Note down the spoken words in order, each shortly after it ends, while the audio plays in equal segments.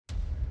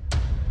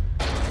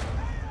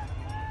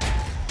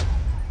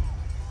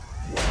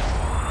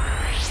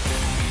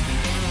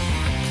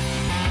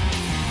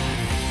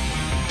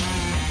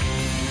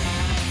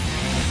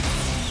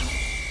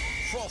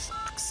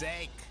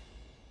sake.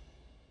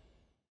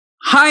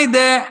 Hi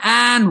there,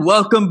 and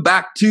welcome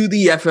back to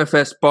the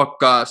FFS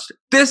podcast.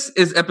 This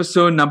is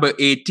episode number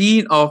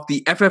 18 of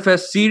the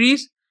FFS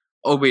series.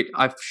 Oh, wait,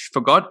 I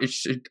forgot.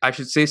 I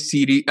should say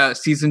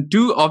season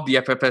 2 of the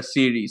FFS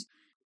series.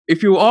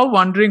 If you're all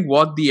wondering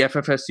what the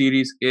FFS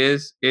series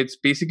is, it's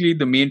basically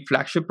the main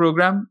flagship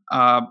program.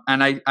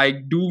 And I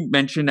do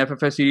mention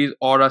FFS series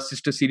or our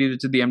sister series,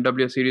 which is the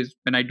MWS series,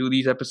 when I do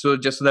these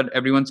episodes, just so that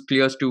everyone's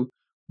clear as to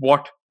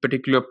what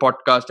particular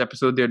podcast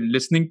episode they're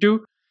listening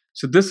to.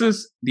 So this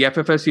is the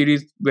FFS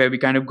series where we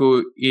kind of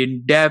go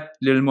in depth,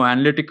 a little more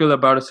analytical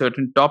about a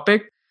certain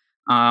topic.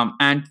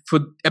 And for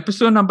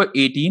episode number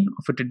 18,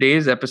 for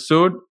today's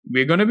episode,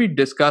 we're going to be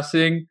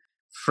discussing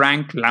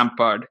Frank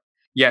Lampard.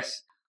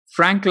 Yes,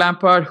 Frank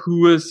Lampard,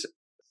 who is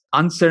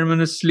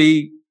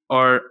unceremoniously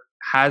or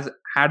has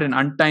had an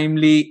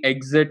untimely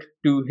exit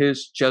to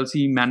his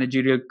Chelsea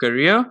managerial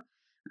career.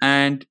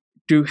 And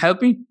to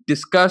help me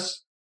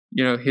discuss,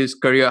 his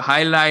career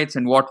highlights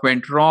and what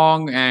went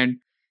wrong and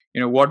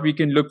what we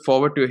can look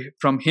forward to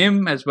from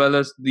him as well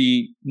as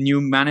the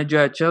new manager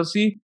at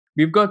Chelsea.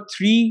 We've got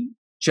 3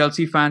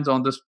 Chelsea fans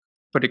on this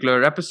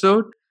particular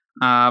episode.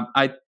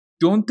 I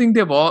don't think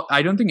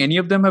any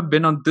of them have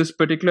been on this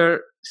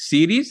particular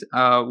series.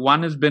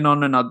 One has been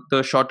on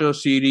another shorter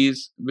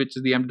series, which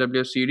is the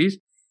MW series.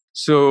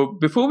 So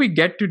before we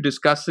get to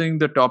discussing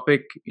the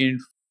topic in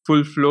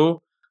full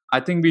flow, I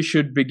think we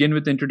should begin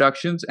with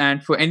introductions.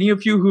 And for any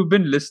of you who've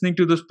been listening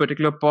to this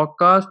particular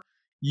podcast,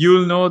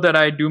 you'll know that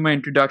I do my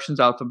introductions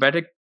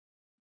alphabetically,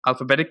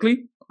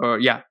 or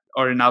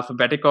in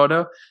alphabetic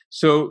order.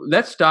 So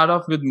let's start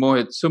off with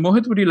Mohit. So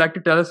Mohit, would you like to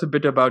tell us a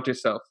bit about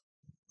yourself?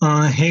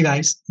 Hey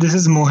guys, this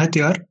is Mohit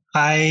here.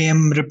 I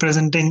am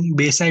representing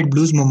Bayside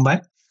Blues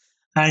Mumbai.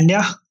 And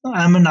yeah,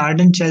 I'm an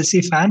ardent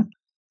Chelsea fan.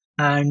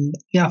 And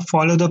yeah,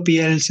 follow the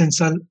PL since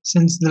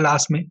the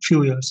last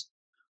few years.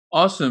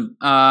 Awesome.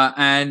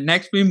 And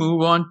next we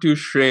move on to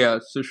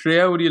Shreya. So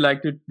Shreya, would you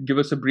like to give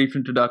us a brief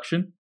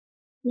introduction?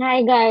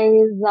 Hi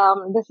guys,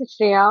 this is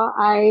Shreya.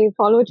 I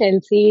follow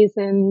Chelsea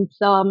since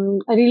a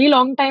really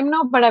long time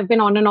now, but I've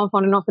been on and off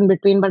in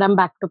between, but I'm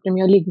back to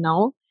Premier League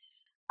now.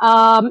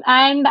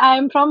 And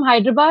I'm from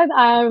Hyderabad.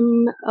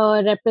 I'm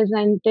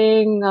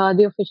representing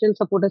the official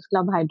supporters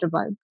club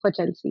Hyderabad for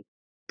Chelsea.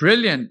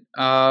 Brilliant.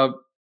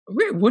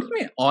 Wait, what do you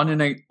mean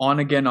on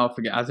again, off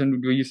again? As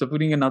in, were you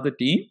supporting another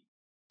team?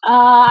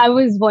 I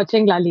was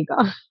watching La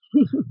Liga.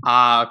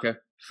 Okay.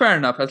 Fair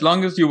enough. As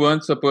long as you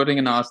weren't supporting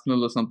an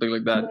Arsenal or something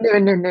like that.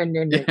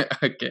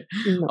 No. Okay.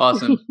 No.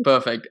 Awesome.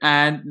 Perfect.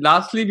 And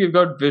lastly, we've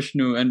got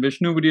Vishnu. And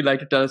Vishnu, would you like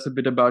to tell us a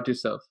bit about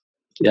yourself?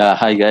 Yeah,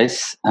 hi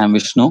guys. I'm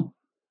Vishnu.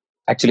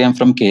 Actually, I'm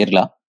from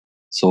Kerala.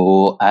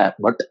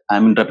 But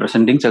I'm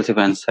representing Chelsea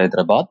fans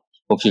Hyderabad,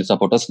 official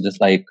supporters, just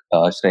like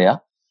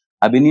Shreya.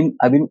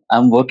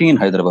 I'm working in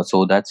Hyderabad,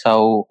 so that's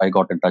how I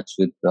got in touch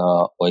with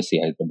OIC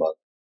Hyderabad.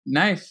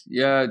 Nice.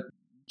 Yeah.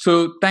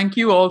 So thank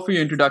you all for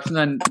your introductions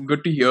and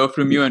good to hear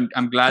from you. And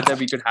I'm glad that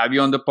we could have you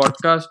on the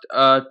podcast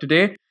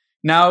today.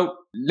 Now,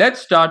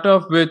 let's start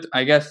off with,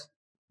 I guess,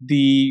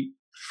 the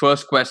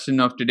first question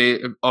of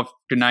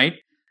tonight.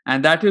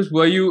 And that is,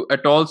 were you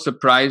at all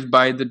surprised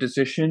by the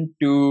decision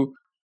to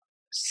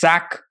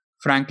sack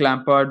Frank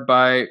Lampard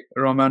by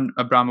Roman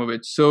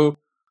Abramovich? So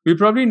we'll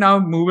probably now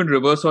move in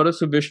reverse order.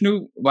 So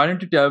Vishnu, why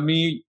don't you tell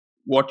me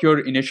what your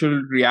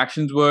initial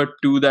reactions were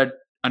to that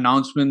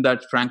announcement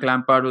that Frank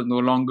Lampard was no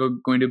longer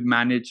going to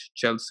manage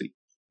Chelsea?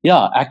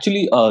 Yeah,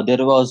 actually,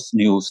 there was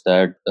news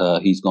that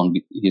he's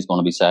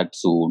gonna be sacked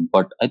soon,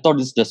 but I thought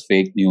it's just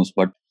fake news.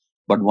 But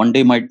one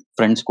day my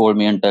friends called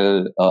me and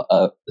tell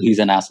he's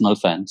an Arsenal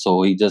fan,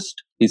 so he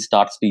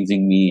starts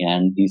teasing me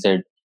and he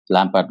said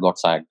Lampard got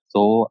sacked.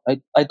 So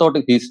I thought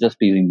he's just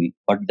teasing me.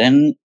 But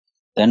then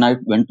I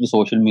went to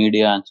social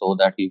media and saw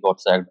that he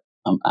got sacked.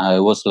 I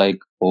was like,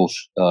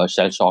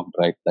 shell shocked,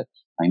 right?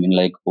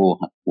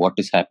 What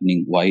is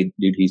happening? Why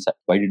did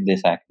they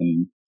sack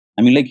him?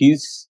 I mean, like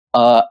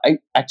I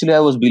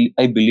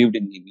believed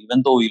in him,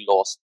 even though we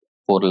lost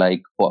for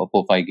like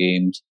 4-5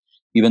 games,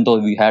 even though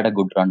we had a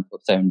good run for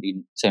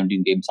 17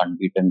 games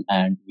unbeaten,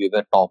 and we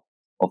were top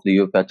of the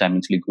UEFA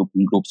Champions League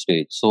group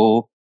stage.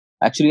 So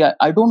actually,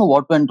 I don't know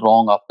what went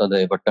wrong after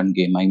the Everton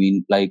game. I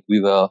mean, like we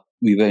were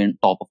in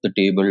top of the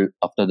table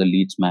after the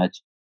Leeds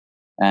match,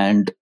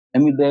 and I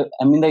think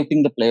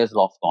the players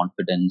lost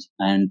confidence,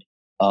 and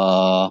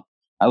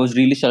I was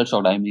really shell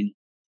shocked. I mean,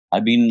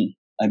 I've been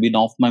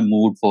off my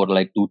mood for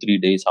like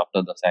 2-3 days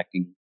after the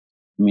sacking.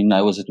 I mean,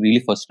 I was really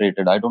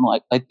frustrated. I don't know.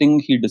 I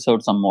think he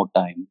deserved some more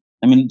time.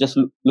 I mean, just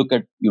look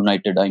at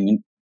United. I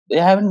mean, they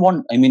haven't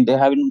won. I mean, they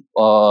haven't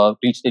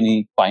reached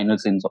any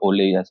finals since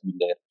Ole has been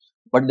there.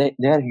 But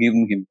they are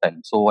giving him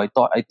time. So I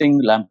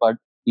think Lampard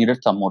needed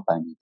some more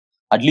time,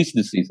 at least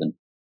this season.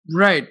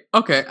 Right.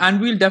 Okay.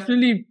 And we'll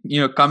definitely,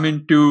 come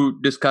into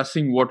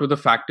discussing what were the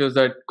factors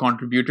that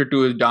contributed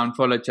to his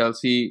downfall at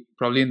Chelsea,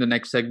 probably in the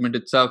next segment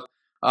itself.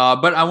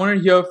 But I want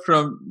to hear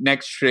from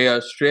next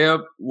Shreya.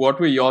 Shreya, what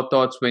were your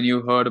thoughts when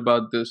you heard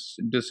about this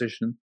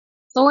decision?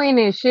 So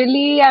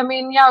initially, I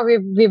mean, yeah,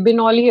 we've been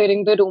all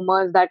hearing the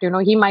rumors that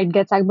he might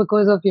get sacked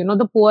because of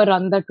the poor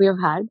run that we have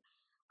had.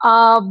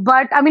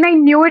 But I mean, I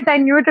knew it. I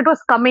knew it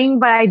was coming,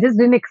 but I just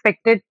didn't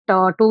expect it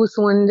too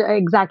soon.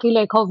 Exactly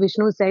like how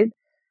Vishnu said.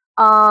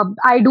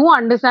 I do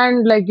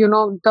understand, like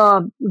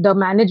the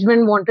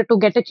management wanted to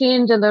get a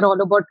change, and they're all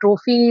about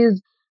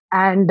trophies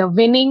and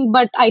winning.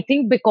 But I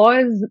think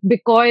because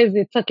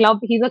it's a club,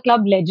 he's a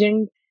club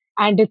legend,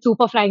 and it's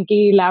Super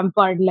Frankie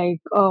Lampard.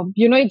 Like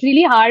it's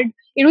really hard.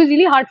 It was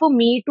really hard for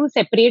me to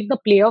separate the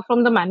player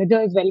from the manager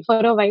as well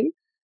for a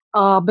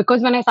while.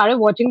 Because when I started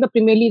watching the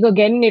Premier League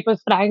again, it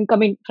was Frank. I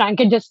mean, Frank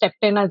had just stepped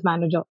in as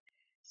manager.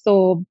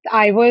 So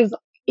I was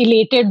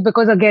elated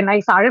because again, I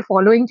started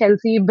following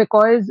Chelsea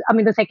because, I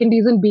mean, the second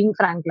reason being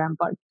Frank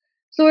Lampard.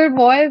 So it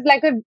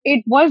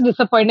was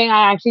disappointing.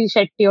 I actually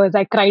shed tears.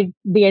 I cried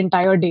the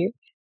entire day.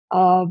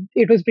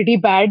 It was pretty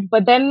bad.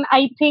 But then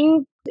I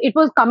think it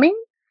was coming.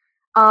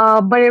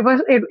 But it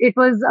was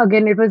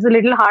a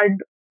little hard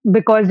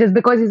because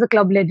he's a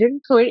club legend.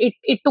 So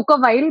it took a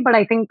while, but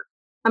I think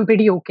I'm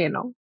pretty okay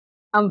now.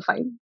 I'm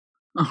fine.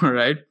 All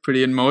right,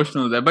 pretty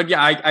emotional there. But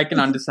yeah, I can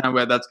understand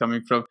where that's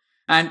coming from.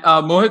 And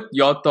Mohit,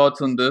 your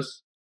thoughts on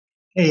this?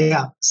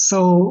 Yeah.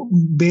 So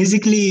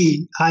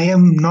basically, I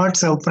am not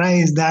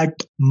surprised that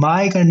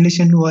my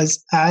condition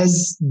was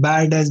as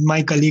bad as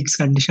my colleague's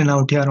condition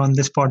out here on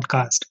this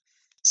podcast.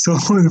 So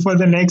for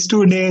the next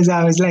 2 days,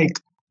 I was like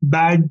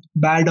bad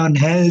on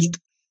health,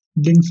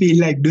 didn't feel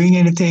like doing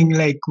anything,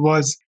 like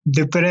was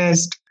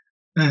depressed,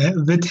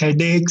 with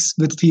headaches,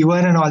 with fever,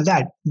 and all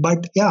that.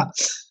 But yeah,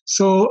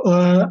 so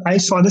I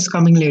saw this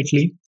coming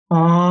lately,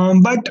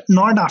 but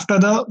not after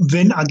the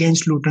win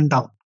against Luton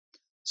Town.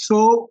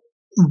 So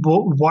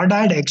what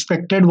I had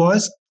expected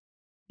was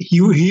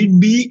he'd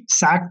be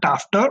sacked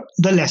after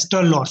the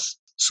Leicester loss.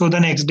 So the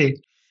next day,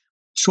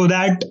 so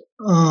that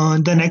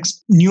the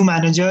next new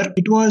manager,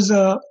 it was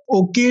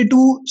okay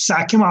to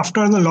sack him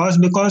after the loss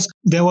because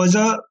there was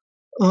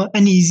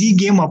an easy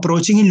game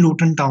approaching in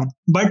Luton Town.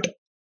 But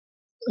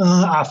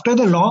after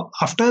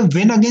a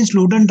win against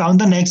Luton Town,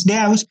 the next day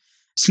I was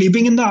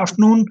sleeping in the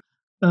afternoon.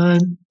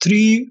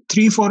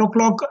 4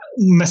 o'clock,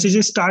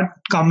 messages start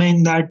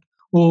coming that,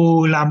 oh,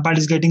 Lampard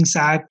is getting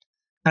sacked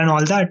and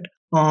all that.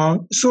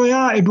 So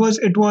yeah, it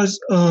was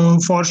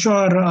for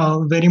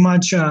sure very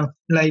much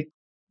like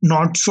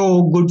not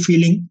so good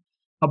feeling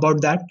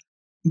about that.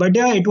 But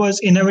yeah, it was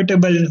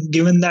inevitable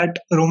given that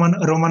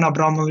Roman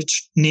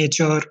Abramovich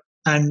nature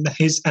and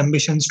his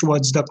ambitions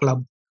towards the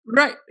club.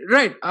 Right,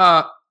 right.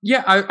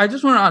 Yeah, I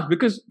just want to ask,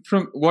 because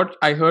from what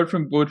I heard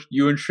from both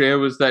you and Shreya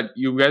was that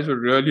you guys were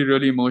really,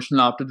 really emotional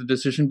after the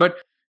decision. But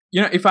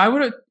if I were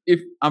to, if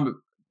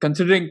I'm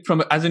considering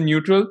from as a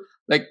neutral,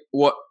 like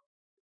what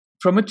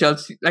from a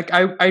Chelsea, like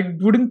I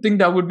wouldn't think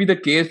that would be the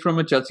case from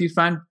a Chelsea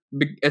fan,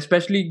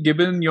 especially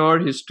given your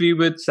history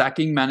with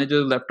sacking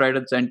managers left, right,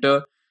 and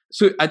center.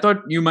 So I thought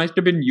you must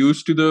have been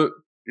used to the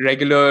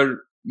regular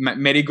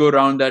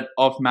merry-go-round that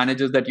of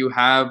managers that you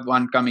have,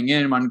 one coming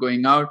in, one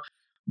going out.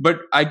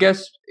 But I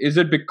guess, is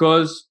it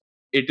because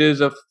it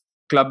is a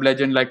club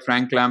legend like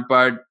Frank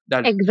Lampard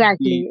that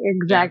Exactly, yeah,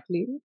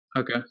 exactly.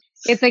 okay.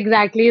 It's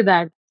exactly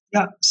that.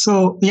 Yeah.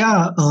 So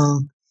yeah,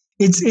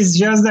 it's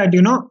just that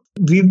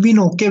we've been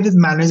okay with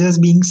managers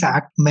being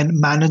sacked,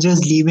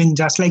 managers leaving,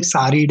 just like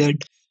Sari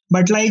did.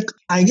 But like,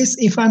 I guess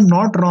if I'm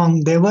not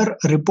wrong, there were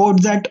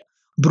reports that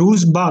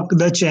Bruce Buck,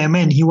 the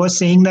chairman, he was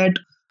saying that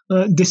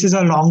this is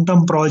a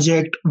long-term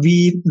project.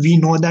 We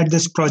know that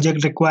this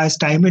project requires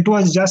time. It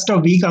was just a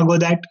week ago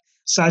that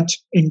such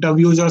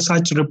interviews or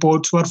such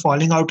reports were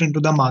falling out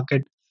into the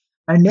market.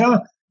 And yeah,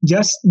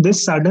 just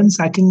this sudden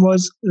sacking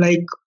was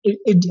like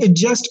it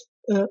just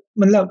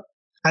matlab,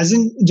 as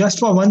in just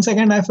for 1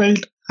 second I felt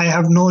I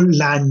have no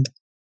land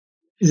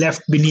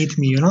left beneath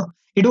me.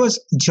 It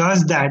was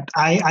just that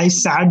I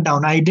sat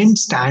down. I didn't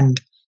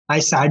stand. I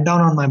sat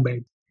down on my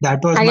bed.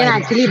 That was I my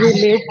can actually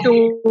reaction. relate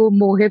to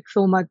Mohit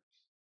so much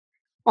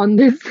on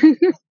this.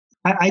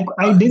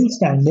 I didn't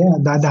stand. Yeah,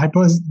 that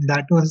was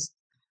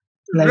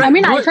like, Right, I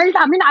mean, Mohit.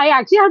 I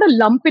actually had a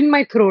lump in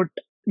my throat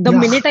the yeah,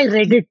 minute I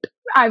read it.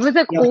 I was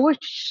like, yeah, oh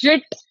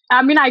shit.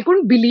 I mean, I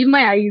couldn't believe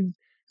my eyes.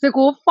 It's like,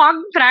 oh fuck,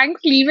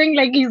 Frank's leaving,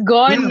 like he's yeah,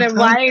 gone. and,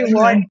 Why? and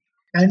What?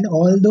 and and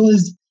all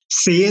those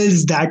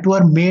sales that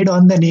were made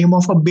on the name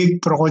of a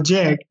big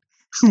project,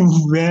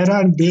 where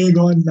are they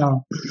gone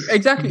now?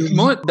 Exactly,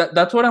 Mohit.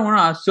 That's what I want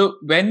to ask. So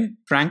when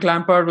Frank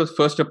Lampard was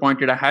first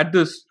appointed, I had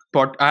a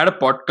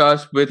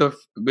podcast with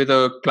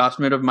a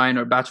classmate of mine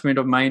or batchmate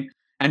of mine,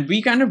 and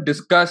we kind of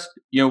discussed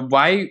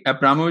why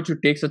Abramovich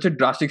would take such a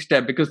drastic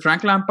step, because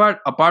Frank Lampard,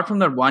 apart from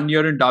that 1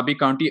 year in Derby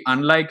County,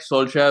 unlike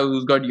Solskjaer,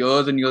 who's got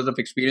years and years of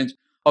experience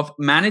of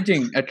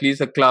managing at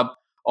least a club,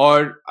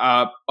 or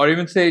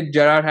even say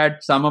Gerrard had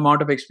some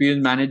amount of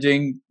experience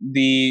managing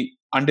the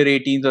under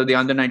 18s or the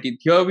under 19s.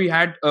 Here we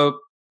had a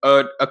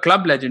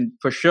club legend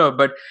for sure,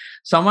 but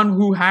someone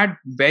who had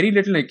very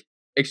little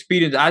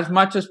experience, as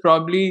much as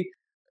probably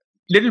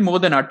little more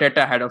than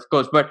Arteta had, of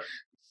course, but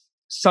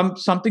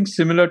something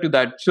similar to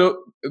that.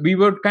 So we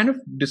were kind of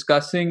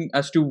discussing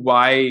as to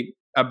why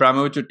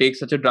Abramovich would take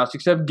such a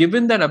drastic step,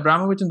 given that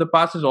Abramovich in the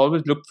past has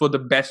always looked for the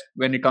best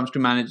when it comes to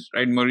managers,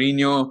 right?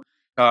 Mourinho,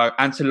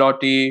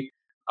 Ancelotti,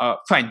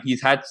 fine,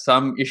 he's had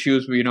some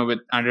issues, with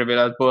Andre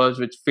Villas-Boas,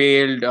 which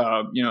failed,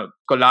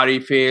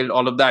 Kolari failed,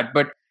 all of that,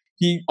 but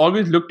he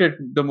always looked at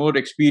the more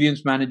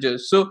experienced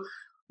managers. So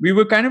we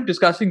were kind of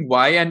discussing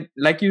why, and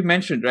like you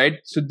mentioned, right?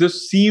 So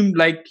this seemed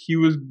like he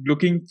was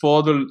looking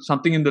for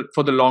something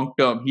for the long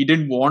term. He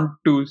didn't want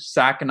to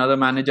sack another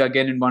manager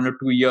again in 1 or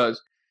 2 years.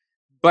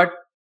 But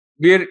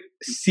we're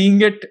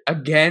seeing it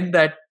again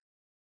that,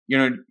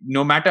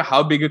 no matter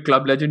how big a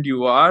club legend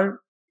you are,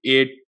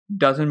 it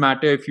doesn't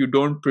matter if you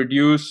don't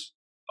produce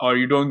or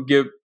you don't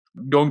get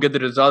the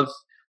results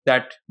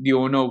that the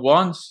owner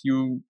wants.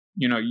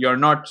 You're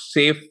not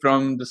safe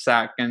from the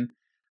sack, and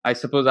I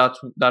suppose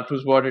that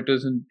was what it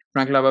is in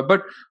Frank Lampard.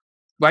 But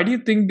why do you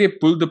think they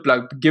pulled the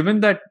plug? Given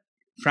that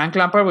Frank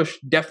Lampard was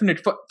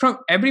definite from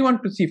everyone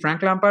could see,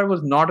 Frank Lampard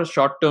was not a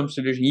short-term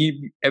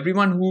solution.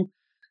 Everyone who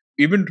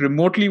even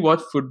remotely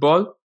watched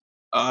football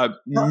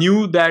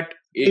knew that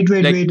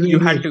you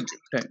had to.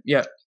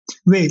 Yeah.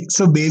 Wait,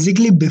 so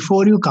basically,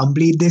 before you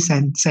complete this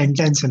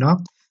sentence,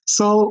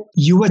 so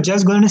you were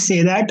just going to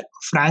say that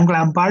Frank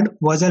Lampard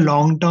was a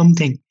long-term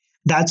thing.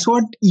 That's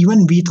what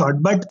even we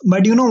thought. But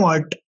you know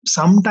what?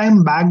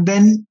 Sometime back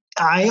then,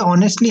 I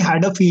honestly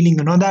had a feeling,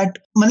 that,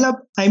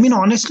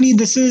 honestly,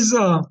 this is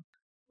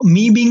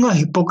me being a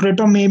hypocrite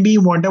or maybe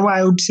whatever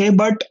I would say.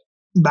 But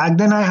back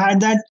then, I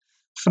had that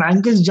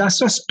Frank is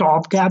just a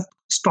stopgap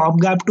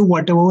to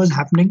whatever was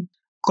happening.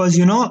 Because,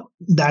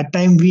 that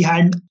time we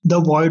had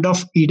the void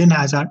of Eden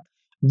Hazard.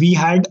 We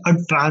had a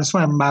transfer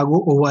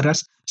embargo over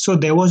us. So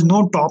there was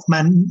no top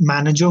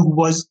manager who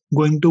was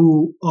going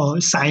to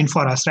sign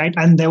for us, right?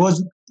 And there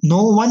was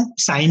no one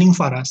signing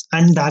for us.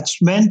 And that's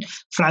when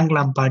Frank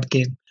Lampard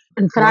came.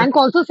 And Frank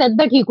also said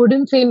that he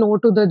couldn't say no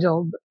to the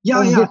job.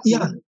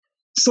 Yeah.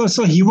 So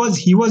he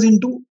was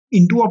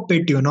into a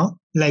pit,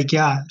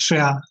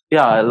 Shreya.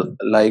 Yeah,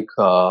 like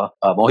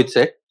Mohit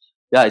said,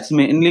 yeah, it's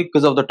mainly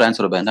because of the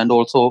transfer ban, and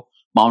also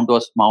Mount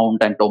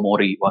and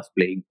Tomori was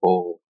playing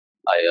for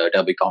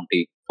Derby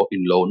County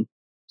in loan.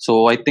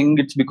 So I think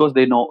it's because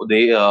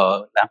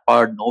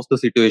Lampard knows the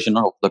situation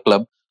of the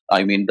club.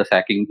 I mean, the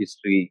sacking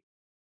history,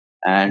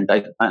 and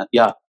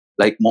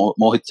like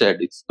Mohit said,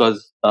 it's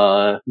because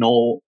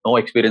no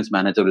experienced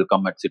manager will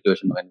come at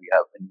situation when we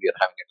are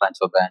having a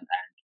transfer ban,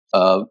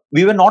 and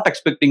we were not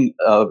expecting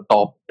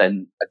top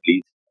 10 at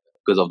least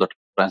because of the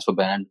transfer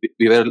ban.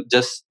 We were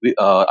just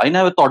I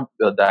never thought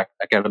that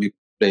academy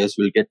players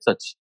will get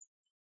such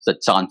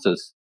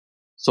chances.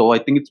 So I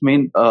think it's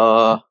main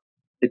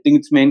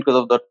because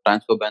of the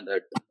transfer ban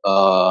that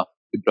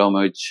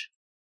Ibrahimovic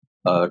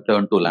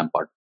turned to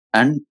Lampard,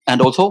 and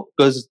also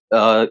because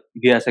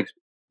he has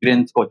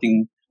experience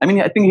coaching. I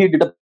mean, I think he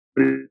did a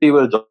pretty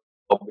well job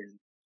in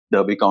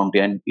Derby County,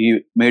 and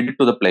he made it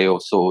to the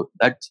playoffs. So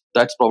that's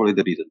probably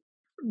the reason.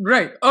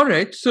 Right. All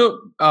right. So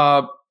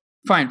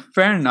fine,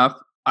 fair enough.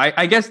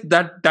 I guess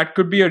that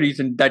could be a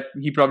reason that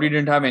he probably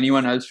didn't have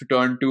anyone else to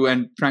turn to,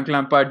 and Frank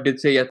Lampard did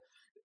say yes,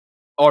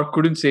 or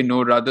couldn't say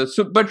no rather.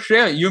 So, but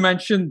Shreya, you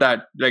mentioned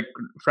that like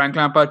Frank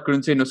Lampard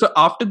couldn't say no. So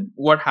after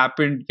what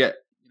happened,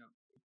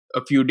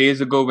 a few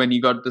days ago when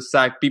he got the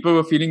sack, people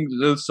were feeling a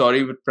little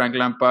sorry with Frank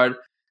Lampard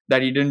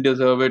that he didn't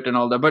deserve it and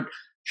all that. But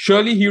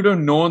surely he would have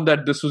known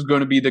that this was going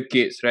to be the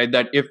case, right?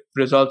 That if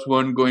results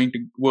weren't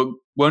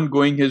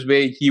going his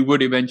way, he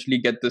would eventually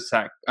get the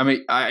sack. I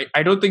mean, I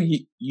don't think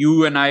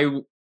you and I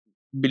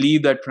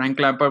believe that Frank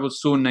Lampard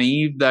was so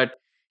naive that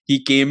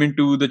he came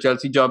into the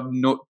Chelsea job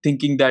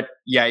thinking that,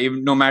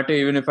 no matter,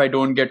 even if I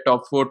don't get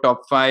top 4,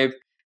 top 5,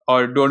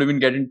 or don't even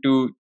get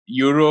into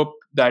Europe,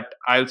 that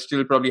I'll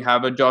still probably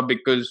have a job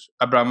because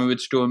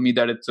Abramovich told me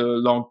that it's a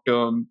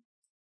long-term,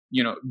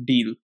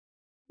 deal.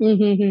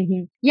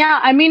 Mm-hmm. Yeah,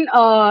 I mean,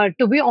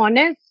 to be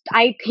honest,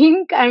 I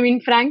think,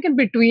 Frank, in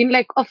between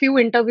like a few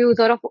interviews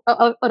or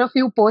a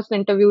few post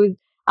interviews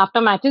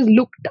after matches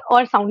looked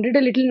or sounded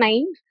a little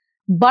naive.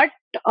 But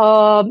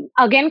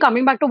again,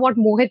 coming back to what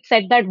Mohit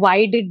said, that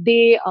why did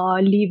they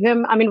leave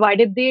him? I mean, why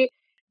did they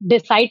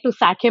decide to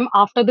sack him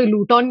after the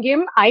Luton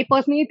game? I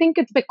personally think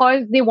it's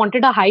because they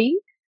wanted a high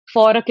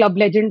for a club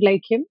legend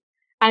like him.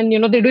 And,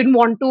 they didn't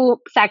want to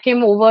sack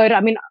him over.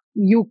 I mean,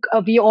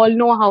 we all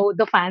know how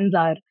the fans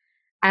are.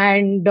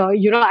 And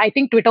I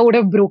think Twitter would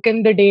have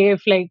broken the day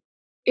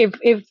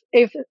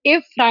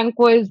if Frank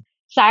was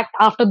sacked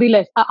after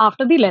the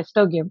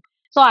Leicester game.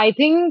 So I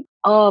think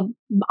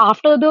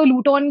after the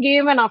Luton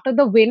game and after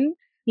the win,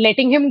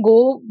 letting him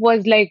go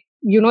was like,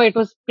 it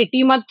was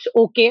pretty much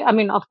okay. I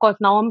mean, of course,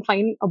 now I'm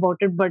fine about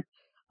it, but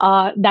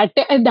that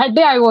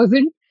day I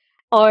wasn't,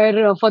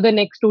 or for the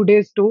next 2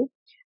 days too.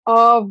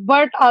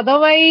 But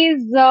otherwise,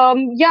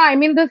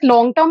 this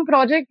long-term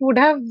project would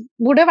have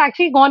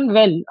actually gone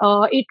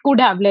well. It could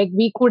have, like,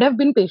 we could have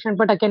been patient,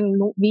 but again,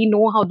 we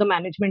know how the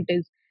management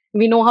is.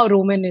 We know how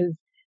Roman is.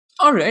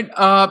 All right.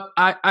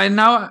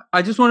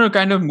 I just want to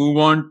kind of move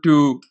on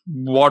to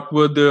what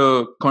were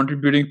the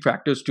contributing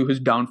factors to his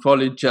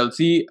downfall in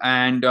Chelsea.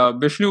 And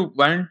Vishnu,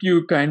 why don't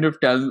you kind of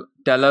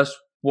tell us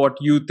what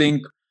you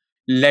think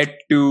led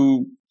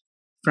to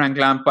Frank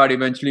Lampard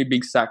eventually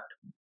being sacked?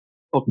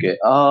 Okay.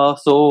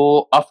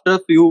 So after a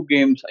few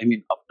games, I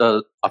mean,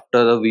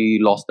 after we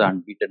lost the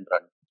unbeaten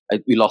run,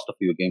 we lost a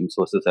few games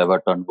versus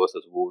Everton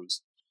versus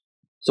Wolves.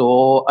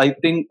 So I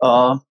think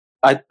I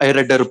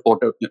read a report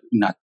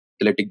in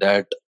Athletic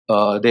that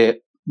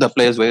the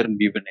players weren't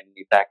given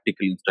any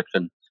tactical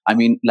instruction. I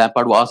mean,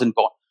 Lampard wasn't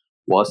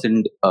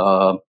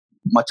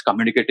much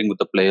communicating with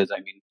the players.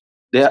 I mean,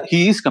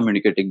 he is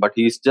communicating, but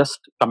he's just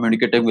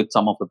communicating with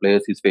some of the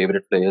players, his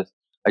favorite players.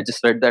 I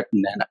just read that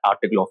in an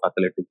article of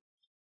Athletic.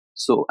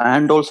 So,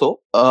 and also,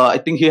 I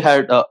think he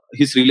had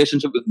his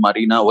relationship with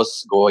Marina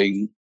was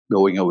going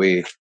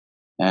away,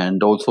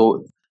 and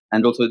also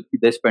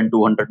they spent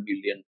 200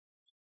 million,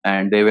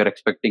 and they were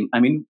expecting. I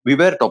mean, we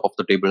were top of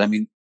the table. I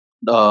mean,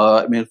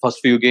 first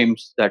few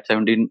games, that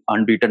 17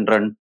 unbeaten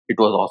run, it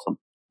was awesome.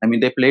 I mean,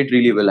 they played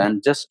really well,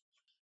 and just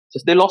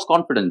they lost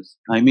confidence.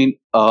 I don't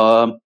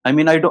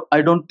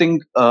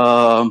think.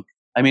 I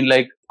mean,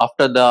 like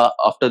after the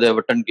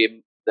Everton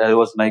game, there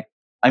was like.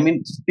 I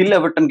mean, still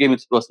Everton game,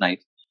 it was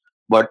nice,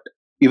 but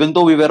even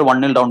though we were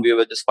 1-0 down, we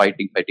were just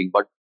fighting.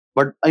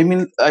 But I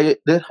mean, I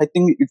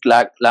think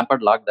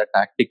Lampard lacked that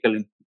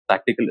tactical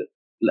lacked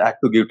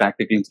to give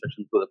tactical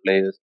instructions to the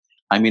players.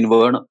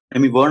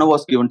 Werner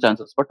was given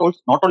chances, but also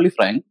not only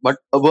Frank, but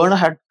Werner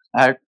had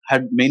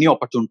many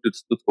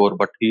opportunities to score,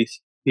 but he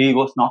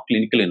was not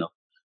clinical enough.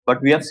 But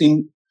I've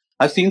seen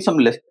some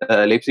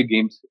Leipzig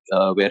games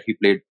where he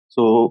played.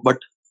 So, but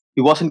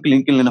he wasn't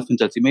clinical enough in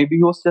Chelsea. Maybe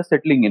he was just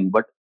settling in,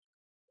 but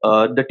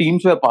the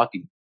teams were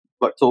parking.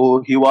 But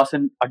so he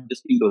wasn't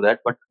adjusting to that.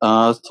 But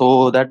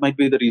so that might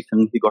be the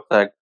reason he got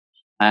sacked.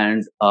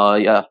 And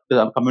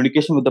the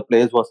communication with the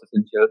players was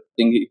essential. I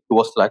think he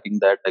was lacking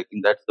that. I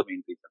think that's the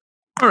main reason.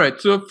 All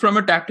right. So from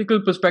a tactical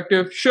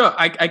perspective, sure,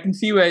 I can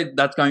see where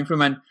that's coming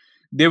from, and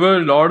there were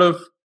a lot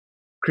of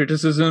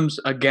criticisms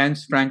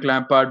against Frank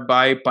Lampard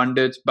by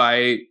pundits,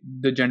 by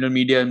the general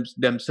media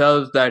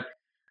themselves, that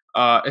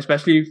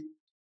especially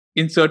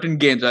in certain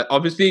games,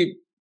 obviously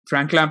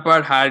Frank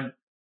Lampard had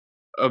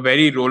a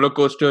very roller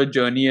coaster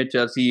journey at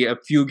Chelsea. A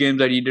few games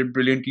that he did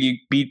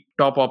brilliantly, beat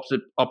top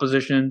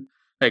opposition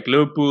like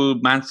Liverpool,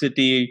 Man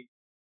City,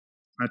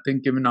 I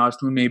think even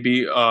Arsenal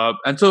maybe,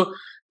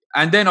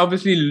 and then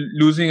obviously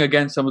losing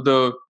against some of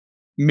the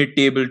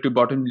mid-table to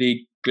bottom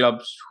league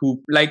clubs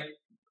who, like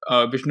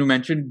Vishnu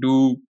mentioned,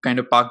 do kind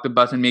of park the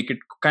bus and make it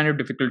kind of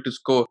difficult to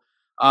score.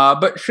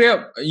 But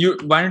Shreya,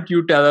 why don't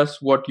you tell us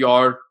what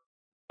your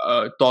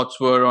thoughts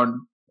were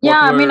on what Yeah,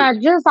 I mean, were? I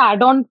just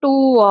add on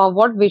to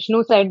what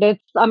Vishnu said.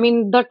 I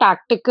mean, the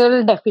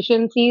tactical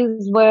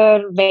deficiencies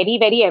were very,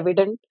 very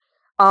evident,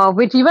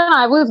 which even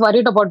I was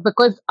worried about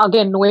because,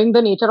 again, knowing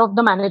the nature of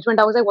the management,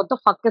 I was like, what the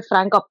fuck is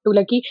Frank up to?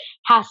 Like, he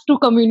has to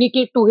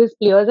communicate to his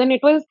players. And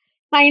it was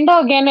kind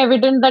of, again,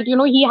 evident that,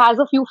 he has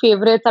a few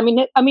favorites. I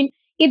mean,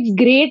 it's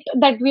great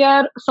that we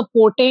are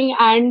supporting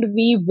and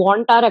we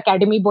want our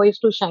academy boys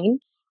to shine,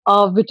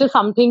 which is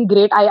something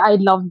great. I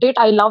loved it.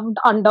 I loved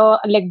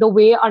like the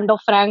way under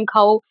Frank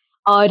how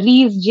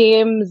Reese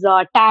James,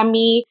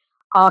 Tammy,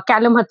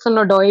 Callum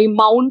Hudson-Odoi,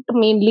 Mount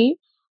mainly,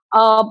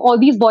 all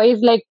these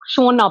boys like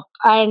shown up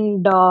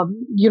and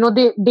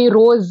they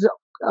rose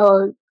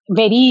uh,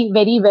 very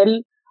very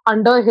well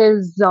under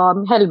his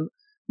helm.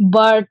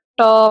 But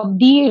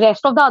the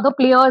rest of the other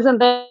players, and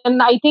then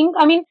I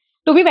mean,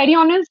 to be very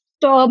honest,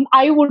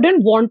 I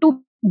wouldn't want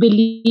to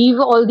believe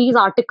all these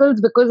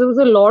articles because there was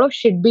a lot of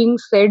shit being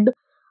said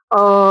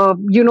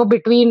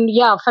between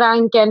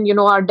Frank and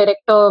our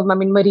director. I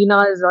mean,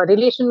 Marina's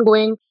relation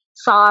going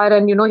sour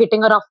and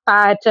hitting a rough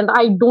patch, and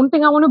I don't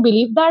think I want to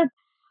believe that.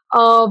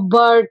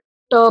 But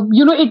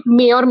it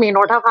may or may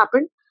not have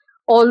happened.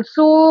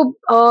 Also,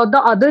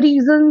 the other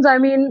reasons. I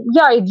mean,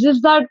 yeah, it's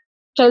just that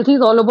Chelsea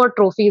is all about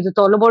trophies. It's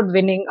all about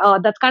winning.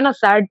 That's kind of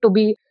sad to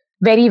be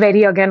very,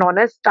 very again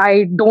honest.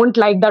 I don't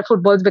like that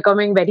football's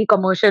becoming very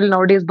commercial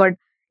nowadays, but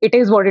it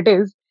is what it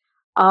is.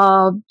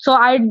 So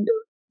I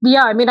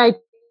mean, I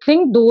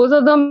think those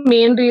are the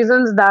main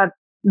reasons that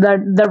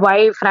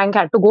why Frank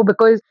had to go.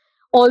 Because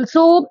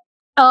also,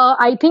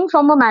 I think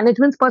from a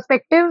management's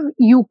perspective,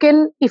 you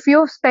can, if you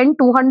have spent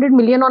 200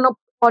 million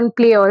on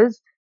players,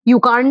 you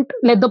can't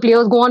let the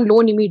players go on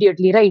loan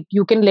immediately, right?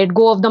 You can let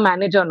go of the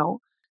manager now.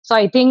 So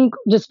I think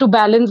just to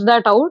balance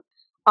that out,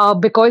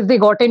 because they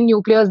got in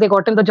new players, they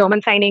got in the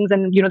German signings,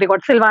 and they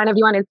got Silva and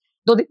everyone else,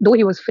 though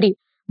he was free.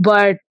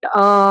 But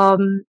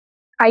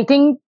I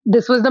think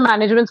this was the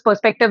management's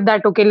perspective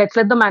that okay, let's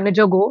let the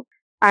manager go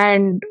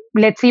and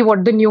let's see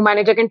what the new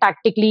manager can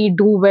tactically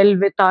do well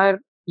with our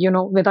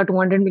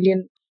 200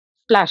 million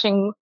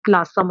splashing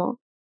last summer.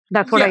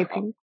 That's what Yeah, I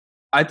think.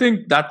 I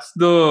think that's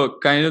the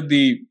kind of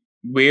the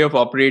way of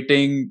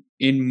operating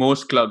in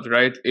most clubs,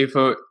 right?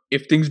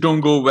 If things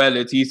don't go well,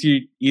 it's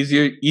easy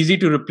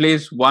to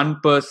replace one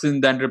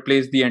person than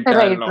replace the entire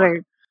Right, lot.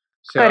 right.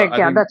 So Correct. I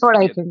Yeah, think, that's what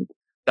I yeah, think.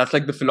 that's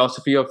like the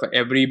philosophy of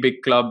every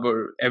big club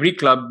or every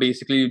club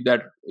basically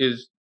that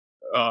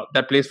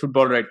plays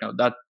football right now.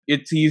 That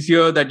it's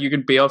easier that you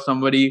can pay off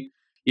somebody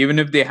even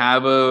if they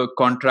have a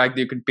contract,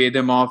 you can pay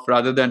them off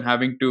rather than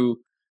having to,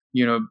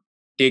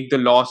 take the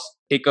loss,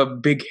 take a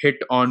big hit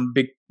on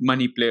big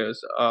money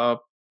players. All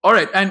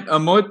right, and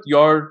Mohit,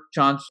 your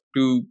chance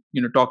to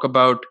talk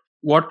about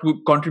what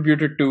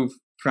contributed to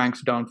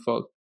Frank's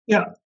downfall.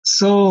 Yeah.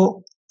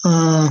 So,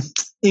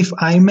 if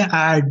I may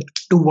add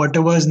to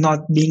whatever is not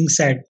being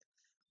said,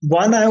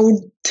 one I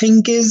would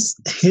think is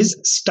his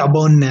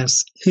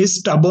stubbornness. His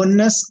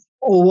stubbornness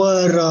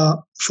over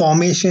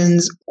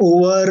formations,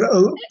 over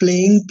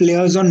playing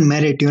players on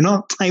merit.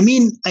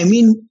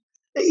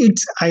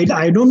 It's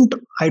I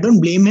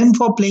don't blame him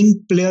for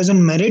playing players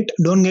on merit.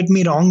 Don't get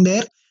me wrong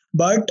there,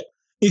 but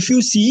if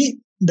you see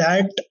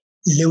that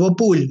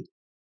Liverpool,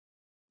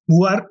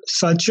 who are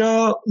such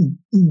a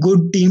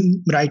good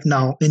team right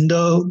now in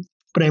the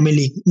Premier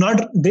League.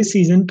 Not this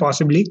season,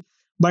 possibly,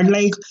 but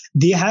like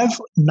they have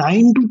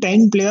 9 to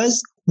 10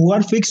 players who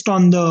are fixed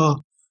on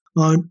the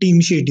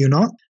team sheet,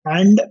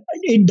 and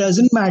it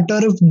doesn't matter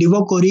if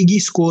Divock Origi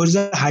scores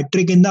a hat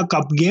trick in the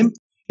cup game.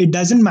 It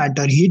doesn't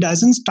matter. He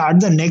doesn't start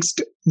the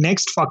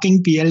next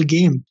fucking PL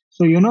game.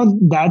 So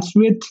that's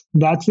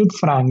with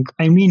Frank.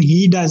 I mean,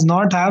 he did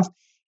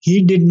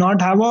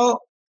not have a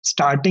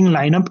starting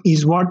lineup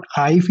is what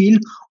I feel.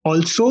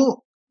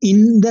 Also,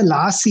 in the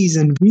last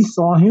season, we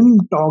saw him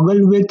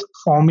toggle with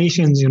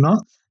formations,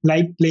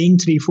 like playing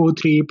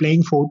 3-4-3,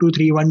 playing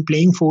 4-2-3-1,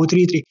 playing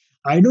 4-3-3.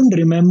 I don't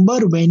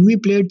remember when we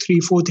played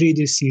 3-4-3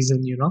 this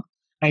season,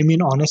 I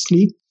mean,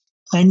 honestly.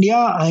 And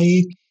yeah.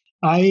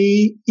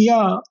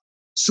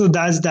 So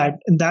that's that.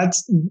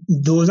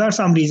 Those are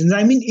some reasons.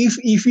 I mean,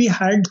 if we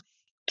had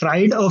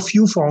tried a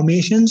few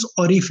formations,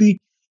 or if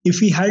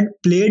we had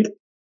played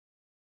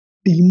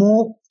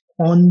Timo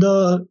on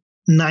the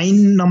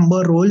 9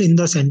 number role, in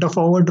the center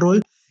forward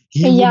role,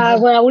 he would Yeah,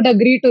 have, well, I would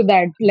agree to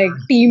that. Like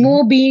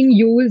Timo being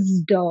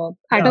used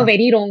at a yeah,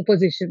 very wrong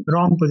position.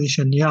 wrong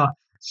position. Yeah.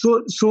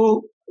 So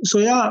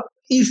yeah.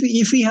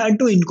 If we had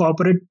to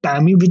incorporate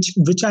Tammy,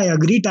 which I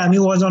agree, Tammy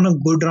was on a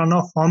good run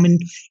of form in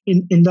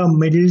the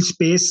middle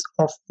space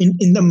of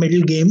in the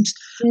middle games.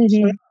 So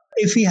Hmm.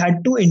 if we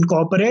had to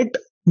incorporate,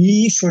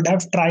 we should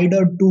have tried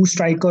a two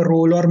striker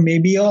role, or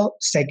maybe a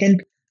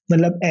second,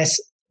 matlab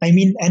I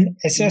mean an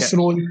SS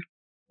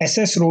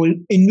Yes. role,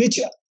 in which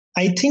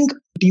I think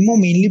Timo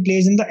mainly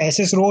plays in the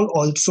SS role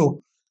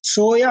also.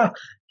 So yeah,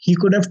 he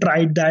could have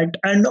tried that.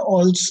 And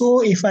also,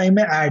 if I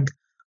may add,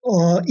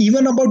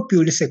 even about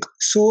Pulisic.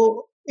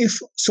 So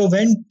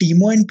when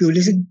Timo,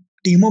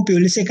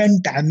 Pulisic,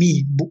 and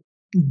Tammy,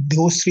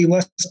 those three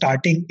were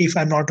starting. If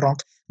I'm not wrong,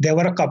 there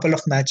were a couple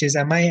of matches.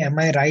 Am I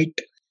right?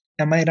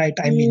 Am I right?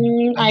 I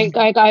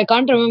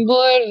can't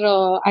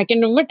remember. I can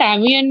remember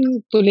Tammy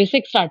and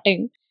Pulisic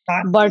starting,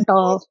 I, but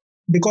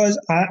because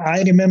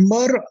I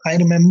remember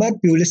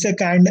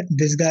Pulisic and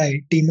this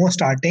guy Timo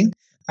starting,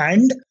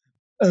 and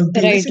right,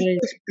 right.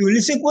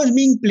 Pulisic was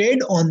being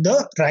played on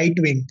the right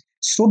wing.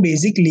 So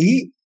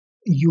basically,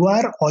 you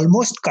are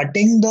almost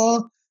cutting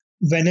the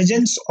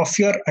vengeance of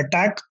your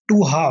attack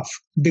to half,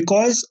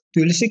 because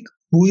Pulisic,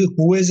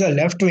 who is a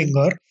left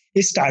winger,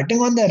 is starting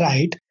on the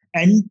right,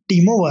 and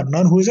Timo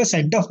Werner, who is a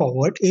centre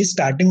forward, is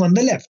starting on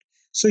the left.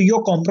 So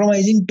you're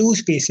compromising two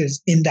spaces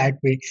in that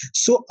way.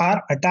 So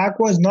our attack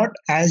was not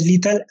as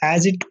lethal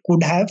as it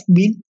could have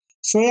been.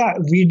 So yeah,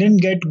 we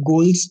didn't get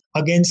goals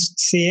against,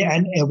 say,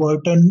 an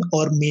Everton,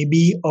 or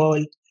maybe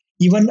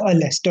even a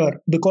Leicester,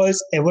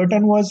 because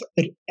Everton was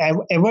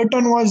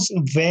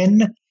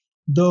when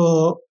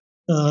the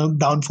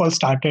downfall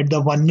started,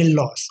 the 1-0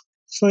 loss.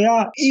 So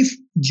yeah, if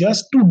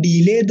just to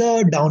delay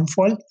the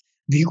downfall,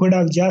 we could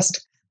have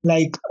just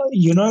tried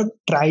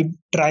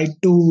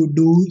to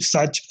do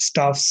such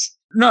stuffs.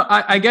 No,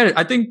 I get it.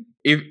 I think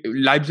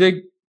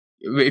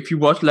if you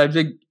watch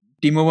Leipzig,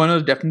 Timo Werner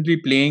is definitely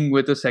playing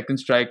with a second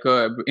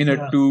striker in a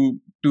Yeah,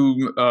 two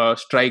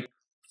strike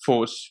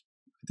force.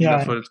 I think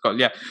that's yeah, what it's called.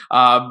 Yeah.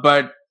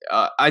 But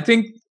I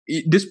think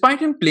despite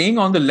him playing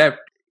on the left,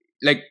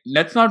 like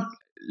let's not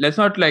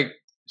like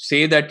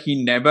say that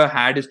he never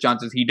had his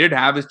chances. He did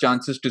have his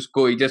chances to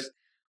score. He just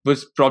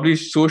was probably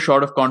so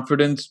short of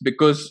confidence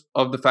because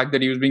of the fact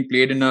that he was being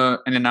played in an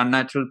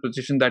unnatural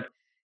position that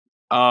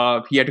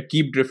he had to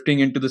keep drifting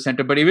into the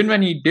center. But even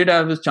when he did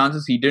have his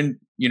chances, he didn't.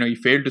 He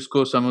failed to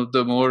score some of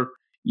the more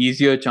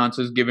easier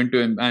chances given to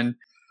him. And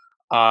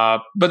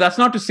but that's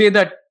not to say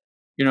that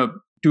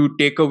to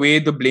take away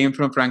the blame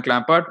from Frank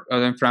Lampard.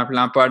 Then Frank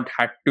Lampard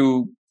had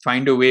to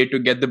find a way to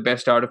get the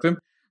best out of him.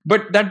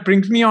 But that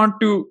brings me on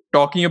to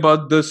talking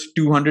about this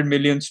 200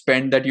 million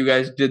spend that you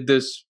guys did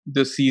this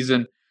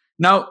season.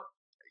 Now,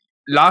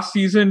 last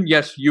season,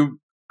 yes, you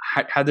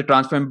had the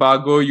transfer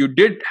embargo. You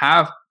did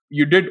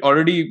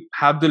already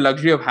have the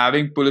luxury of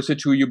having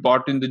Pulisic, who you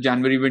bought in the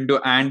January window,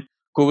 and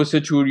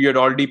Kovacic, who you had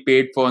already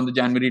paid for in the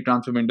January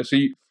transfer window. So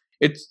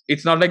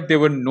it's not like there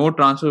were no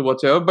transfers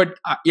whatsoever. But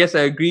yes,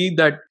 I agree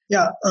that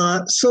yeah.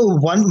 So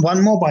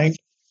one more point.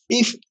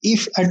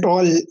 If at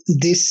all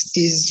this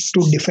is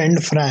to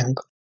defend Frank,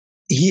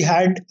 he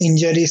had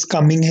injuries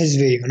coming his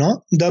way.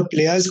 The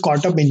players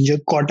caught up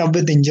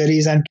with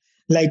injuries, and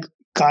like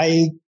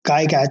Kai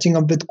catching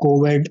up with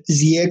COVID,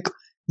 Ziyech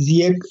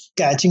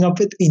catching up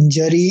with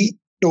injury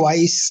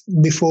twice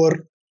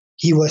before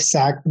he was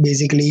sacked.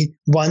 Basically,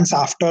 once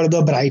after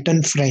the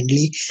Brighton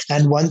friendly,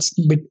 and once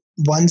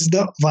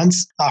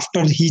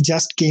after he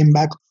just came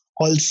back.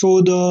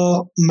 Also,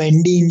 the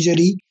Mendy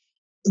injury,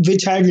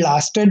 which had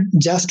lasted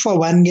just for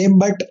one game,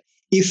 but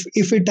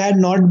if it had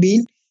not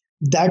been,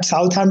 that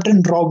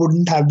Southampton draw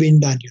wouldn't have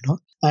been done,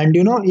 And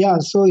yeah,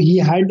 so he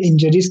had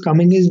injuries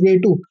coming his way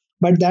too,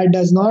 but that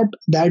does not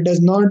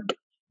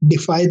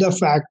defy the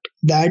fact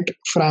that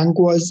Frank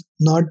was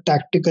not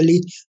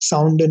tactically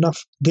sound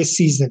enough this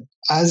season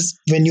as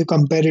when you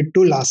compare it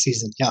to last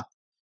season. Yeah,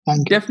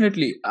 thank you.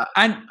 Definitely.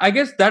 And I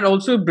guess that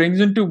also brings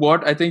into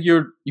what I think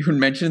you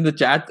mentioned in the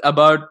chat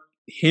about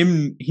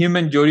him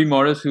and Jody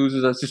Morris, who's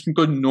his assistant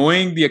coach,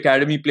 knowing the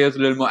academy players a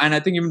little more. And I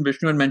think even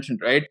Vishnu had mentioned,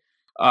 right?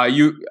 I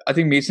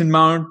think Mason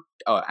Mount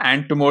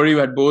and Tomori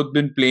had both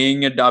been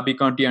playing at Derby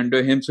County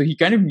under him, so he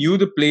kind of knew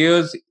the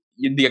players,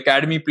 the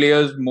academy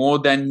players, more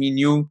than he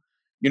knew,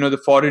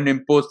 the foreign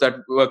imports that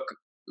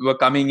were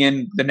coming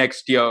in the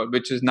next year,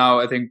 which is now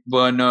I think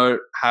Werner,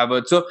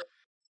 Havertz. So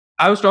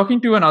I was talking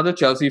to another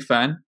Chelsea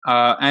fan,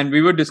 and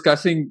we were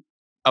discussing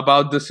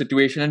about the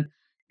situation.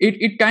 And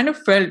it kind of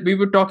felt we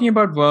were talking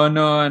about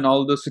Werner and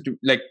all this,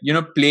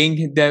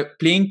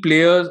 playing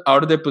players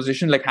out of their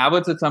position. Like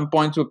Havertz at some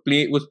points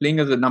was playing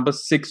as a number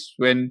 6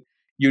 when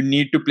you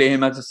need to play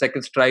him as a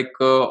second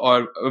striker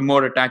or a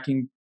more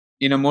attacking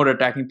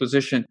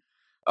position.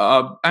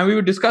 And we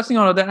were discussing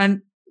all of that.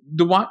 And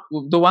the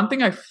one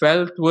thing I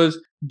felt was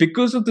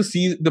because of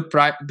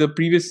the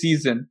previous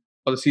season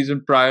or the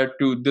season prior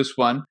to this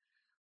one,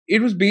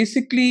 it was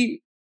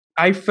basically,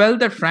 I felt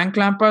that Frank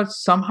Lampard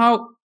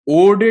somehow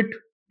owed it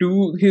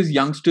to his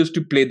youngsters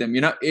to play them.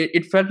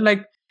 It felt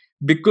like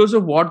because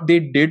of what they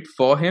did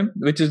for him,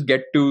 which is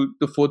get to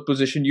the 4th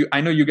position.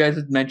 I know you guys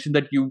had mentioned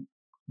that you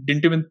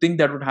didn't even think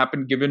that would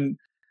happen given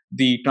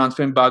the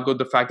transfer embargo,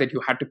 the fact that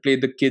you had to play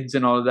the kids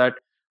and all of that.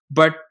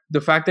 But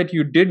the fact that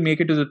you did make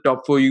it to the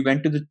top 4, you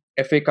went to the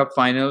FA Cup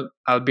final,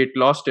 albeit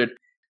lost it.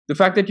 The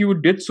fact that you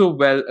did so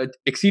well,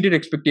 exceeded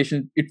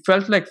expectations. It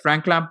felt like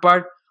Frank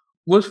Lampard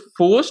was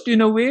forced in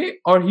a way,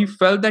 or he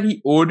felt that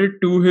he owed it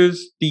to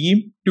his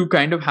team to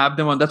kind of have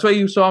them on. That's why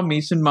you saw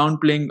Mason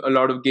Mount playing a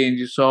lot of games.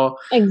 You saw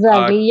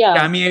Exactly, yeah.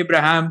 Tammy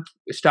Abraham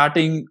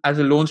starting as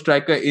a lone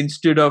striker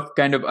instead of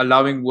kind of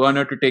allowing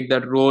Werner to take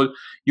that role.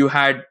 You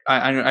had,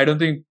 I don't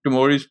think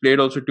Tomori's played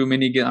also too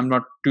many games. I'm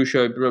not too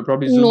sure.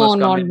 Probably Zuma's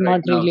coming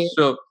right now. Really.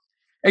 So,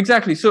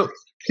 exactly. So,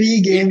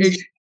 3 games.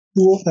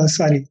 2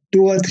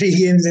 or 3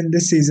 games in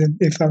this season,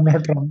 if I'm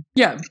not wrong.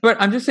 Yeah, but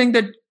I'm just saying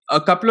that a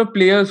couple of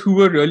players who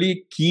were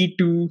really key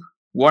to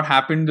what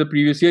happened the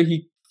previous year,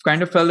 he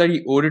kind of felt that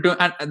he owed it to,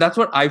 and that's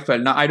what I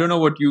felt. Now, I don't know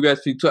what you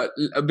guys think. So,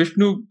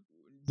 Vishnu,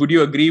 would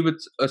you agree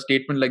with a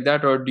statement like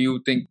that, or do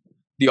you think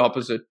the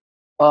opposite?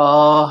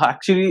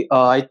 Actually,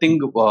 I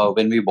think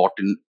when we bought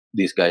in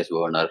these guys,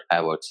 Werner,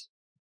 Havertz,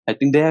 I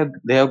think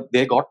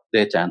they got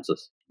their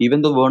chances.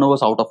 Even though Werner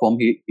was out of form,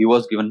 he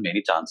was given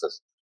many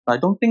chances. I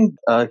don't think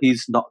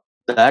he's not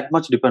that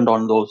much dependent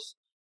on those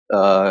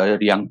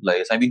young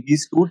players. I mean,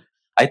 he's good.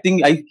 I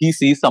think he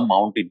sees some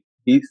Mount in.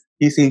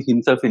 He sees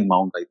himself in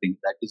Mount. I think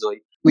that is why. I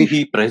mean,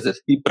 he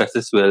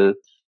presses well.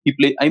 He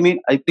play. I mean,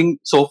 I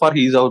think so far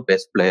he is our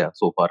best player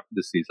so far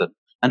this season.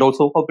 And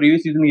also for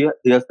previous season,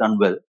 he has done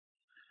well.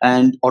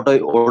 And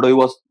Odoi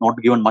was not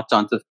given much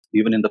chances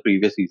even in the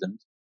previous season.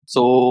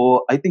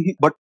 So I think,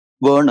 but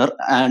Werner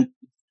and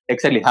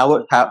exactly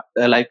Howard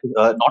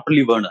not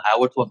only Werner,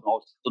 Howard was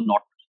also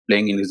not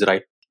playing in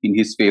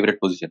his favorite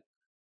position.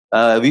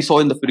 We saw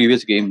in the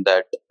previous game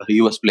that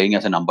he was playing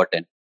as a number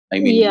 10. I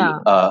mean,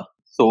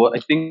 so I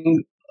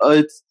think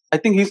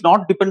he's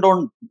not dependent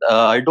on.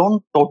 I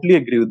don't totally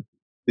agree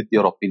with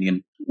your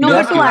opinion. No,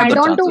 but to add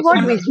on to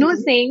what Vishnu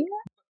is saying.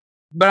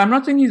 But I'm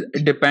not saying he's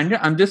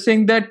dependent. I'm just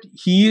saying that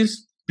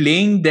he's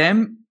playing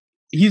them.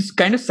 He's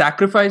kind of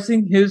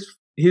sacrificing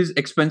his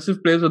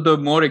expensive players or the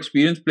more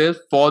experienced players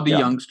for the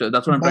youngster.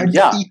 That's what I'm trying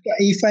to say.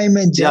 If I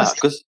may just...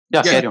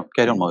 carry on,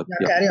 Mohit.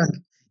 Carry on.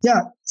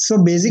 Yeah,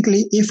 so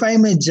basically, if I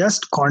may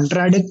just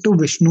contradict to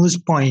Vishnu's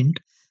point,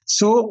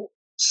 so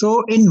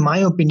in my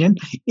opinion,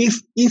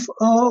 if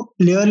a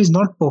player is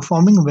not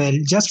performing well,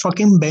 just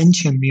fucking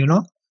bench him,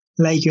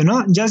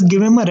 just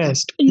give him a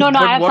rest. No,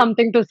 I have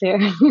something to say.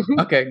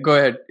 Okay, go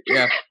ahead.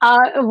 Yeah.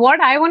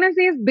 What I want to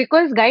say is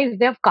because, guys,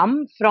 they've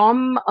come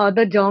from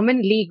the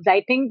German leagues.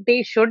 I think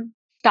they should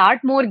start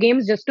more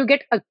games just to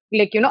get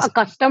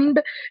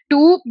accustomed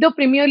to the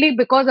Premier League,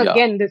 because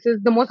again, this is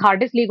the most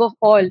hardest league of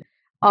all.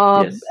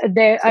 I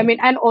mean,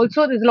 and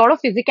also there's a lot of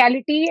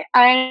physicality,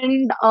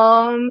 and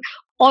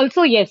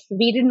also, yes,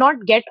 we did not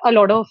get a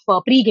lot of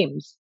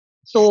pre-games.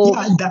 So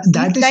that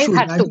is true.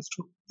 That is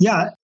true.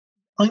 Yeah.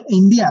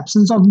 In the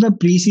absence of the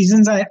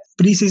preseason,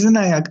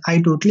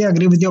 I totally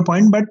agree with your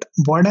point. But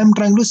what I'm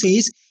trying to say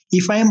is,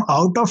 if I am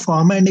out of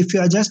form and if you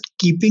are just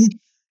keeping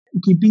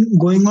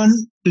going on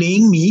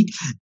playing me,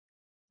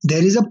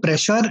 there is a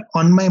pressure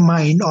on my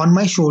mind, on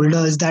my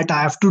shoulders, that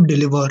I have to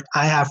deliver.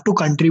 I have to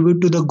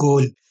contribute to the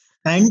goal.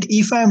 And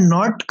if I'm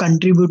not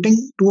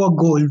contributing to a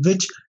goal,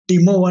 which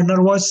Timo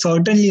Werner was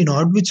certainly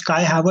not, which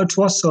Kai Havertz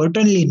was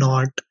certainly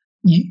not,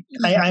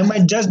 I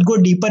might just go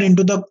deeper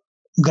into the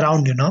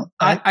ground,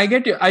 I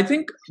get you. I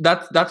think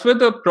that's where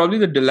the probably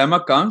the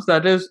dilemma comes.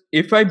 That is,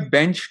 if I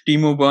bench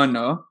Timo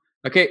Werner,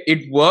 okay,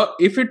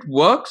 if it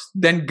works,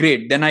 then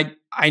great. Then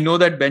I know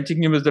that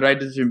benching him is the right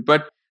decision.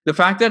 But the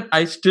fact that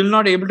I still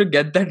not able to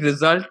get that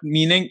result,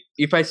 meaning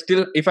if I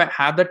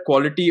have that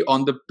quality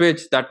on the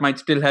pitch, that might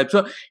still help.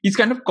 So he's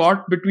kind of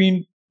caught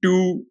between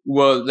two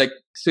worlds. Like,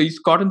 so he's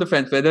caught in the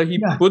fence whether he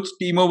puts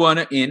Timo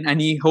Werner in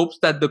and he hopes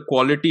that the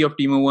quality of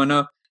Timo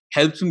Werner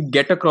helps him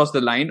get across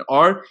the line,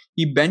 or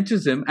he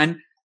benches him. And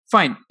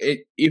fine,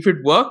 if it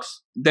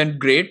works, then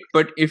great.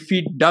 But if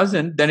he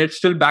doesn't, then it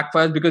still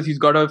backfires because he's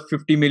got a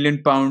 50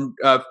 million pound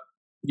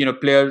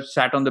player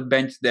sat on the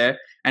bench there,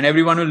 and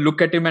everyone will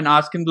look at him and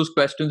ask him those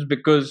questions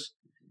because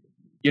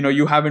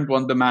you haven't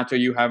won the match or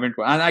you haven't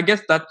won. And I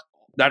guess that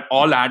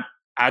all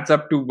adds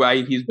up to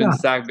why he's been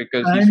sacked,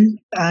 because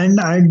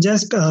and I'd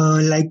just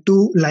like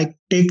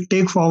to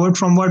take forward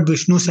from what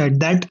Vishnu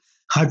said, that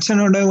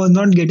Hudson-Odoi was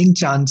not getting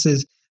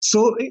chances.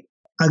 So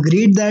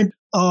agreed that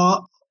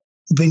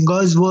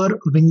wingers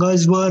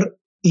were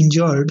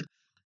injured.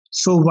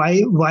 So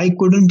why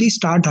couldn't he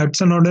start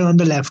Hudson-Odoi on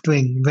the left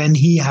wing when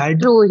he had?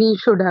 True, he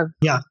should have.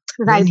 Yeah,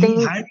 I when think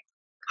he had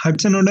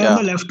Hudson-Odoi on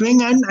the left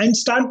wing and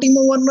start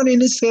Timo Werner in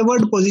his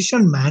favored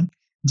position, man.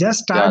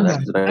 Just start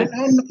that's right.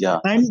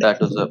 And that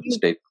was a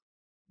mistake.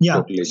 Yeah.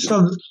 Totally.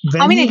 So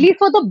at least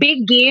for the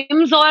big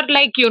games, or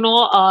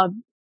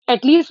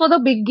at least for the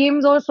big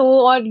games or so,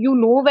 or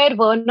where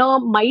Werner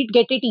might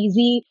get it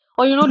easy,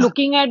 or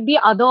looking at the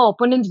other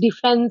opponent's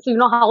defense,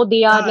 how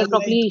they are,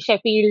 probably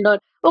Sheffield, or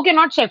okay,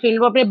 not Sheffield,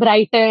 probably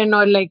Brighton,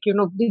 or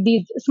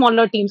these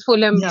smaller teams,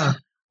 Fulham.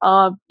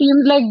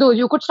 Teams like those,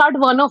 you could start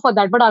Werner for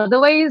that. But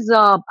otherwise,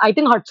 I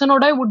think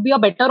Hudson-Odoi would be a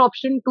better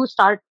option to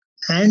start.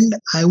 And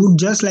I would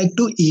just like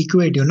to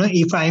equate,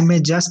 if I may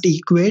just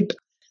equate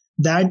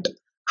that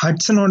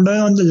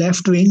Hudson-Odoi on the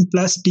left wing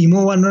plus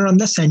Timo Werner on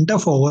the centre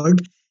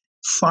forward,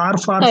 far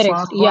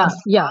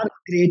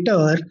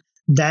greater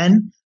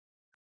than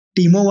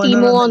Timo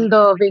Werner on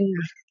the wing,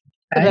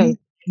 and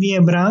Tammy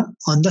Abraham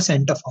on the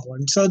centre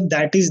forward. So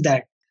that is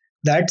that.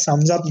 That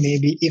sums up,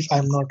 maybe, if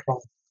I'm not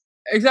wrong.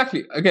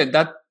 Exactly. Again,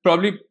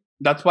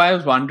 that's why I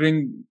was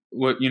wondering,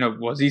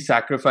 was he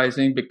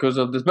sacrificing because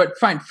of this? But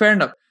fine, fair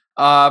enough.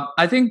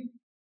 I think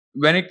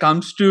when it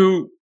comes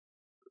to,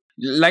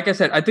 like I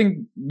said, I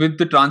think with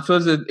the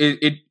transfers,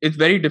 it's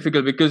very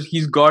difficult because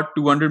he's got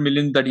 200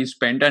 million that he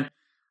spent. And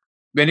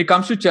when it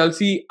comes to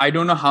Chelsea, I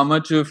don't know how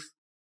much of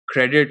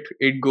credit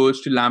it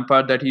goes to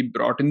Lampard that he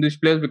brought in these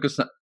players, because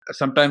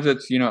sometimes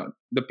it's,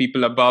 the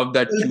people above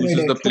that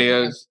chooses the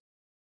players.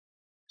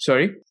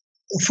 Sorry?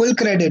 Full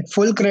credit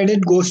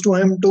goes to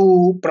him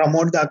to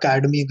promote the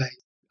academy, guys.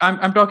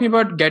 I'm talking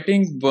about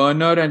getting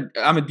Werner, and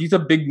I mean, these are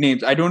big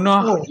names. I don't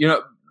know,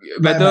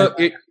 whether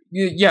it.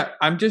 Yeah,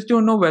 I just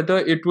don't know whether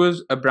it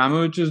was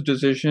Abramovich's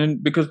decision,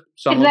 because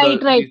right.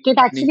 It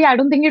actually, I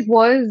don't think it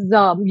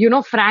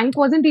was. Frank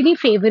wasn't really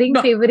favoring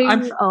the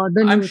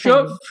new. I'm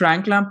sure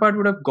Frank Lampard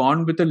would have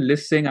gone with a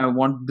list saying, "I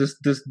want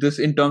this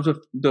in terms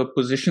of the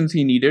positions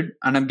he needed,"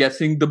 and I'm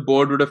guessing the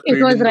board would have.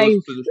 It was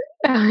Rice.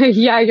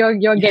 Yeah,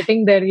 you're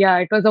getting there. Yeah,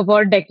 it was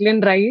about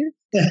Declan Rice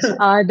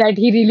that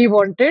he really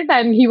wanted,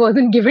 and he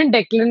wasn't given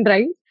Declan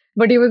Rice,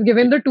 but he was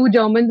given the two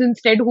Germans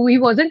instead, who he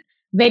wasn't.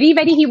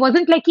 He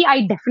wasn't like,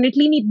 I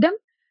definitely need them.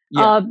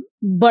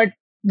 But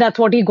that's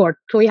what he got.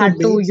 So he had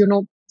to,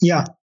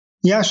 Yeah,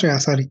 Shreya,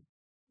 sorry.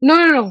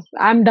 No,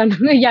 I'm done.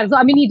 Yeah, so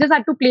I mean, he just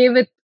had to play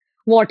with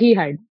what he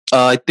had.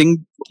 I think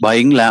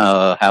buying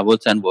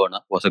Havertz and Werner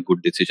was a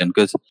good decision,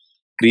 because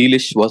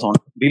Grealish was on.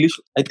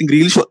 I think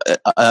Grealish.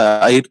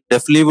 I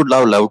definitely would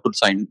love to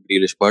sign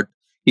Grealish, but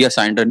he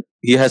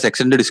has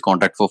extended his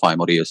contract for 5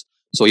 more years.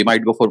 So he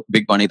might go for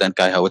big money than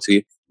Kai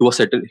Havertz.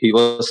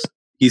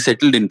 He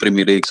settled in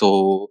Premier League.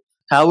 So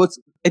Havertz,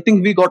 I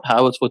think we got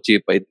Havertz for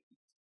cheap. I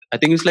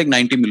think it's like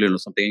 90 million or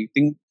something. I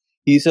think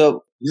he's a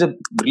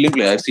brilliant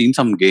player. I've seen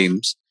some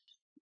games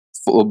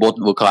for both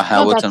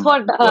Havertz and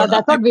Werner.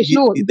 That's what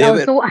Vishnu.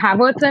 So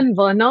Havertz and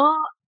Werner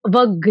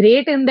were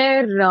great in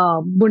their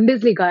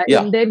Bundesliga,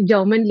 in their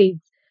German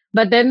leagues.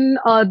 But then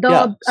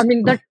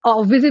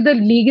obviously the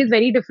league is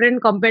very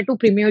different compared to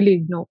Premier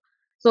League now.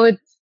 So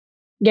it's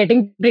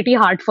getting pretty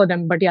hard for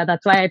them. But yeah,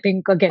 that's why I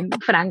think, again,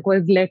 Frank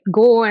was let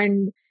go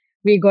and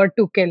we got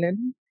to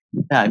Kellen.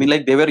 Yeah, I mean,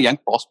 like, they were young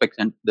prospects,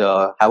 and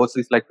the Havertz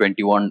is like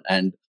 21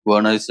 and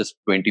Werner is just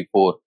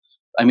 24.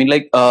 I mean,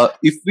 like,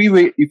 if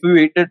we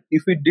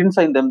didn't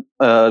sign them,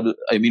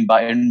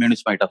 Bayern Munich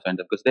might have signed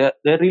them, because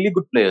they're really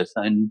good players,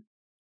 and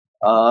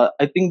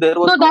I think there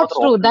was.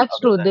 No, that's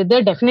true.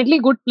 They're definitely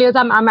good players.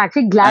 I'm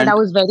actually glad. I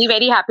was very,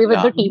 very happy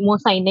with the Timo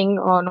signing.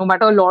 No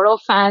matter, a lot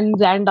of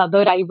fans and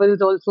other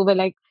rivals also were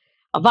like,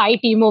 why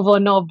Timo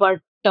Werner? But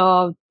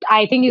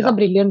I think he's a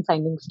brilliant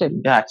signing still.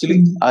 Yeah,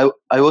 actually, I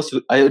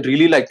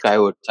really like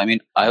Havertz. I mean,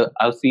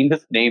 I've seen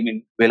his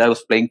name while I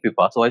was playing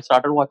FIFA, so I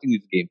started watching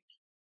his game.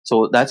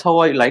 So that's how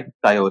I like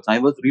Kai Havertz. I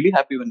was really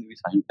happy when we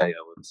signed Kai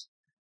Havertz.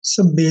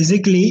 So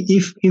basically,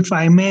 if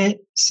I may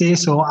say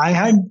so, I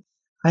had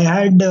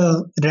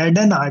read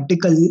an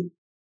article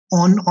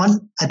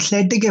on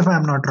Athletic, if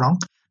I'm not wrong,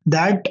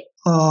 that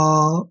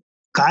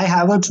Kai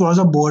Havertz was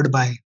a board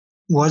buy,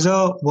 was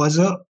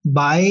a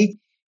buy.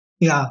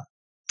 Yeah,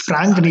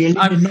 Frank really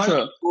I'm did not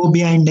sure. go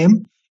behind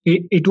him.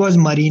 It was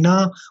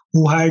Marina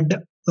who had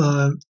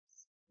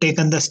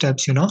taken the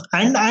steps, and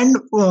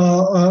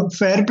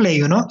fair play,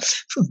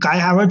 Kai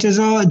Havertz is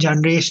a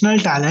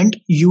generational talent.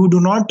 You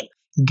do not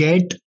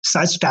get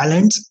such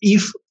talents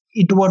if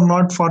it were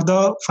not for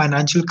the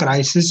financial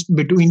crisis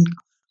between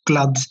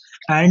clubs.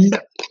 And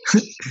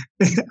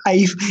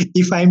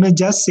if I may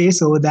just say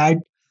so, that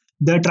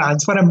the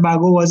transfer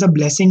embargo was a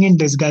blessing in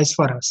disguise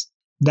for us,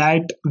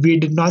 that we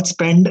did not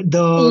spend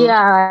the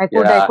Yeah, I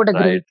Yeah, could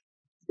right. agree.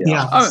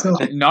 Yeah. yeah. So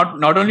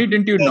Not only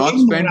didn't you not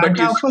selling spend, but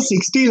Morata for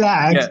 60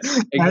 lakhs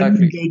yeah, and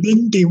exactly.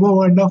 getting Timo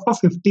Werner for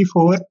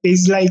 54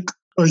 is like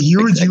a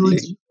huge, Exactly.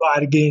 huge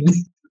bargain.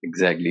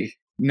 Exactly.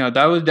 No,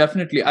 that was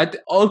definitely.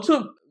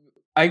 Also,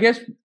 I guess,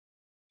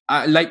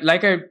 I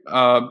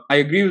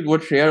agree with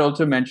what Shreya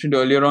also mentioned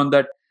earlier on,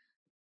 that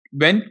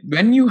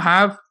when you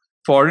have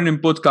foreign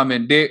imports come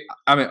in,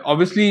 I mean,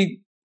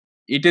 obviously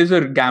it is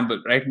a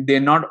gamble, right?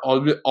 They're not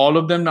all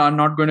of them are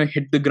not going to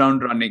hit the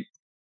ground running,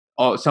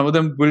 or some of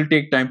them will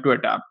take time to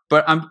adapt.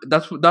 But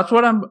that's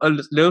what I'm a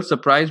little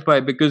surprised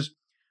by, because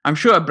I'm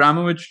sure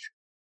Abramovich,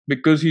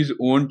 because he's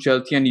owned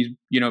Chelsea and he's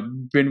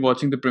been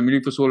watching the Premier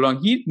League for so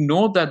long, he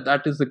know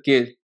that is the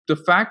case. The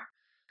fact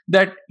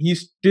that he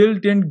still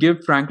didn't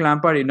give Frank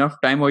Lampard enough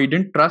time, or he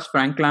didn't trust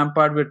Frank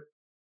Lampard with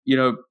you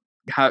know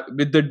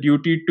with the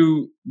duty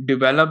to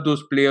develop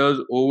those players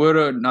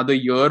over another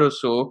year or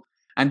so,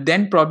 and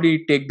then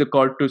probably take the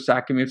call to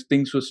sack him if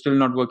things were still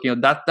not working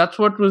out. That's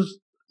what was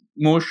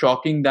more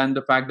shocking than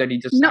the fact that he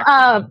just No,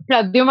 sacked him.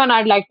 Pradyuman,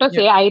 I'd like to Yeah,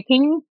 say, I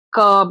think,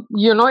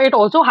 it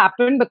also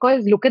happened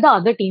because look at the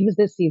other teams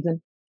this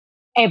season.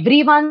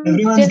 Everyone's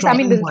Everyone's just, I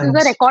mean, dropping this is a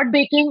points. record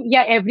breaking.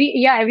 Yeah,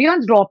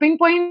 everyone's dropping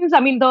points. I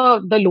mean,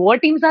 the lower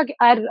teams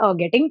are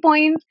getting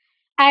points.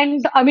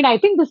 And I mean, I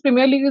think this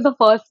Premier League is the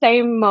first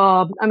time.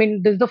 I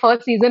mean, this is the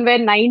first season where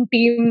 9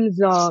 teams,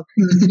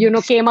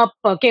 came up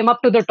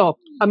to the top.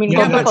 I mean, Yeah,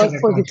 yeah, got the but that's a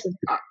first record. position.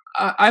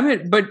 I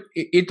mean, but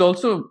it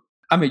also,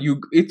 I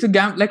mean, it's a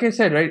gam. Like I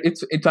said, right?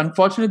 It's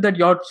unfortunate that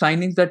your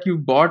signings that you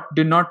bought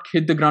did not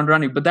hit the ground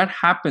running, but that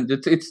happens.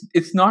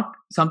 It's not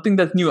something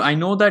that's new. I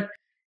know that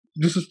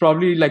this was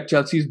probably like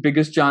Chelsea's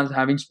biggest chance,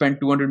 having spent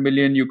 200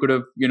 million. You could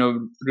have,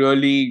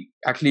 really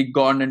actually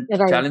gone and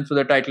Right. challenged for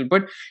the title.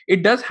 But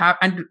it does have,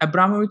 and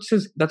Abramovich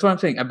is. That's what I'm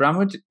saying.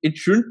 Abramovich. It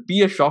shouldn't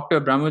be a shock to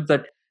Abramovich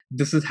that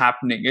this is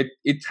happening.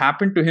 It's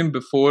happened to him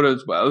before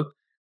as well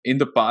in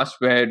the past,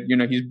 where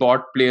he's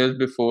bought players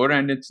before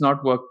and it's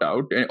not worked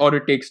out, or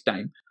it takes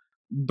time.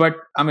 But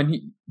I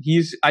mean,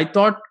 he's. I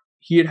thought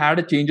he had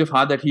a change of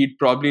heart, that he'd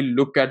probably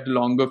look at the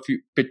longer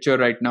picture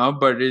right now,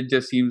 but it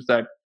just seems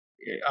that,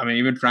 I mean,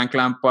 even Frank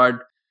Lampard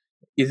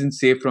isn't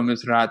safe from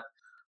his wrath.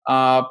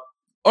 Uh,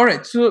 all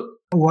right, so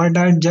What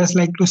I'd just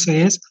like to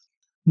say is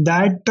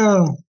that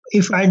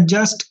if I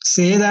just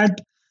say that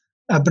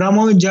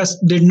Abramovich just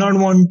did not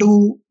want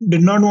to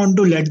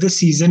let the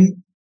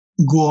season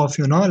go off,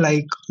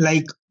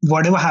 like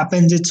whatever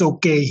happens, it's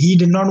okay. He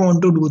did not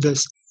want to do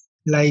this.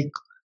 Like,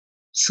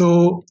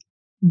 so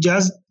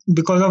just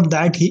because of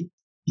that, he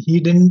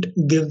didn't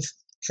give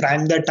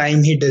Frank the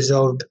time he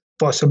deserved,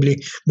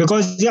 possibly.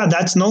 Because yeah,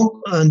 that's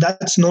no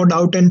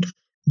doubt in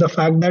the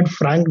fact that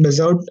Frank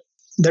deserved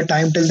the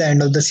time till the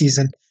end of the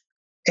season,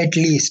 at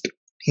least.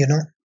 You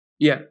know.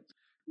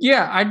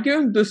 yeah, I'd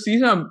give him this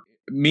season,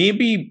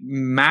 maybe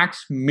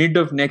max mid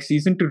of next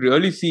season, to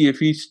really see if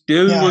he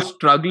still Yeah. was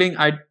struggling.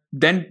 I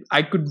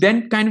could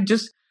then kind of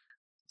just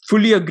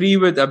fully agree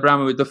with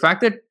Abramovich. The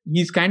fact that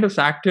he's kind of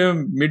sacked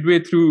him midway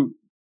through,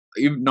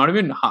 not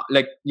even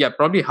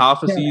probably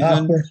half a Yeah.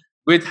 season,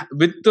 with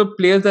the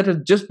players that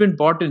have just been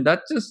bought in.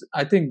 That's just,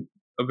 I think,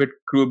 a bit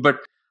cruel. But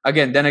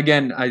then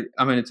again, I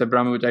mean, it's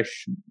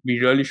Abramovich. We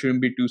really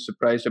shouldn't be too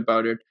surprised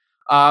about it.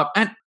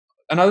 And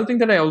another thing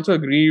that I also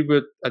agree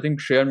with, I think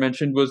Shreya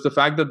mentioned, was the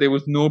fact that there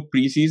was no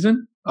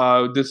preseason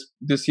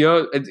this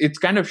year. It's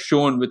kind of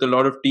shown with a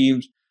lot of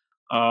teams,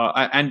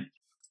 and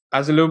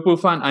as a Liverpool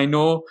fan, I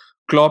know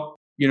Klopp,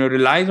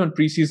 relies on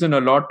preseason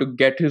a lot to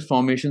get his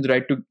formations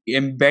right, to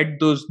embed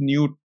those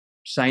new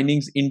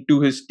signings into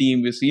his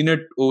team. We've seen it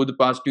over the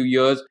past 2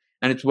 years,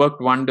 and it's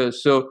worked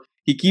wonders. So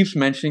he keeps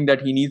mentioning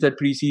that he needs that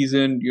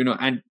preseason,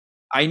 and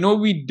I know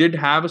we did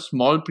have a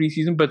small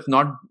preseason, but it's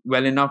not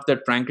well enough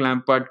that Frank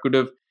Lampard could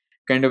have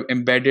kind of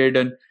embedded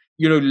and,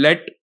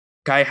 let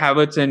Kai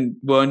Havertz and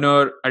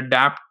Werner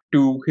adapt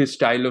to his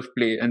style of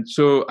play. And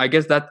so I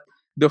guess that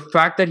the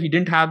fact that he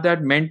didn't have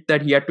that meant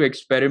that he had to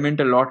experiment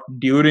a lot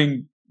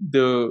during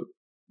the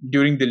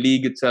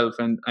league itself.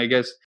 And I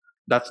guess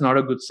that's not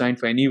a good sign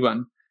for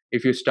anyone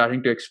if you're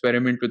starting to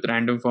experiment with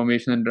random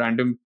formation and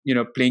random,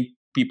 playing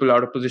people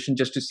out of position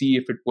just to see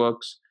if it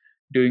works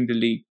during the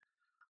league.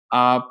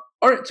 uh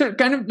all right, so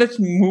kind of let's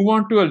move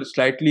on to a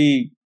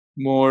slightly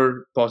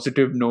more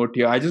positive note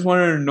here. I just want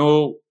to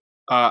know.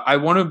 I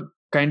want to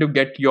kind of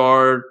get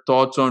your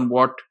thoughts on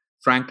what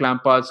Frank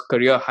Lampard's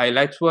career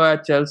highlights were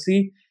at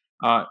Chelsea.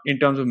 In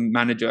terms of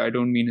manager, I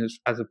don't mean his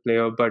as a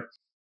player, but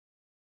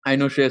I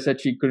know Shreya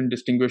said she couldn't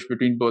distinguish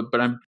between both,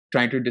 but I'm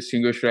trying to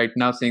distinguish right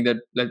now, saying that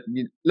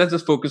let's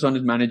just focus on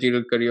his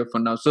managerial career for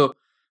now. So,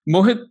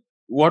 Mohit,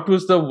 what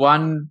was the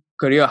one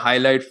career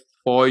highlight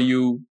for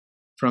you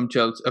from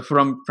Chelsea,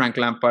 from Frank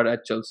Lampard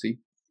at Chelsea?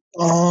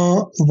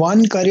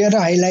 One career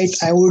highlight,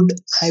 I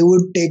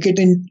would take it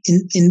in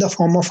the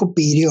form of a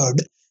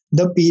period,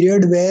 the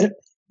period where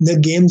the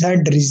games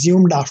had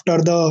resumed after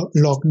the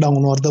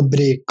lockdown or the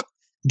break.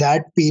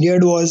 That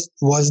period was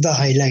the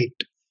highlight,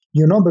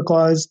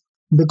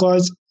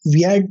 because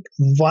we had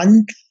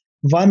won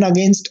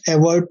against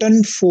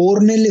Everton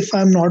 4-0, if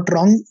I'm not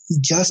wrong,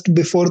 just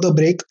before the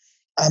break.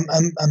 I'm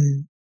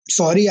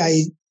sorry,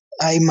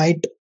 I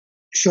might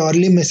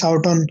surely miss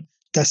out on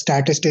the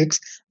statistics.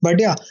 But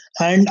yeah,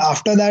 and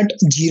after that,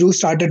 Giroud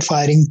started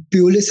firing.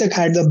 Pulisic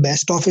had the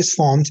best of his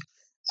forms.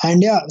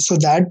 And yeah, so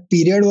that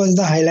period was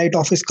the highlight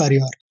of his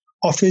career,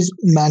 of his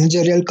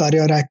managerial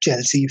career at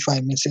Chelsea, if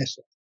I may say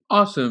so.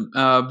 Awesome.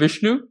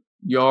 Vishnu,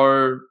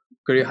 your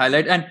career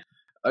highlight. And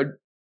uh,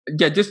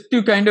 yeah, just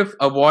to kind of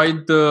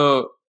avoid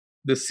the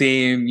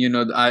same,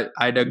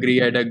 I'd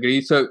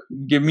agree. So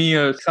give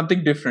me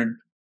something different.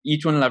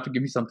 Each one will have to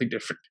give me something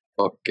different.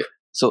 Okay.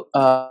 So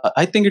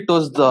I think it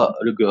was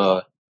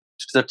the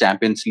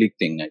Champions League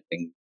thing. I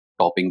think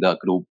topping the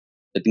group.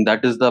 I think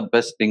that is the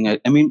best thing.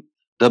 I mean,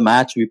 the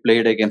match we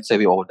played against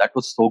Sevilla, that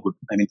was so good.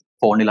 I mean,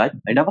 4-0.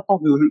 I never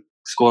thought we would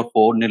score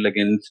 4-0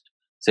 against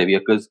Sevilla,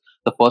 because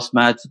the first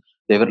match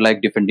they were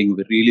like defending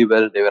really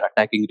well. They were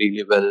attacking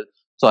really well.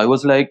 So I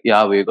was like,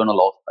 yeah, we're gonna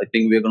lose. I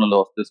think we're gonna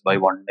lose this by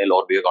 1-0,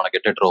 or we're gonna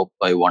get a draw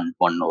by 1-1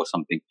 or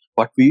something.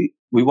 But we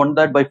won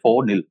that by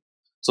 4-0.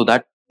 So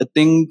that, I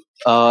think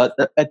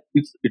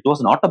it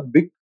was not a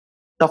big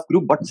tough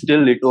group, but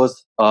still it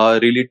was a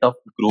really tough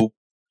group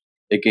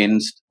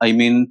against. I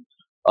mean,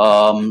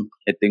 I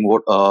think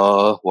what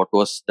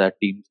was that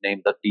team's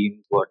name? The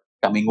team what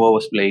Kamingo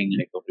was playing.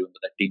 I don't remember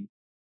that team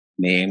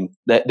name.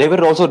 They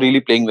were also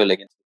really playing well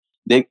against.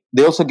 They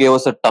also gave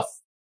us a tough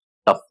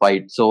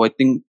fight. So I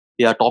think,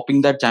 yeah,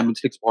 topping that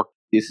Champions League spot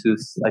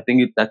is, I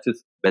think that's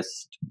his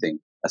best thing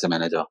as a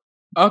manager.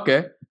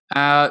 Okay.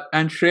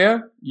 And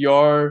Shreya,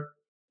 your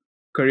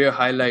career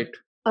highlight.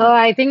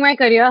 I think my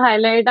career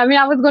highlight. I mean,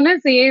 I was gonna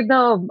say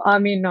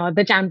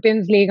the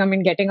Champions League. I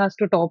mean, getting us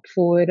to top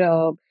four.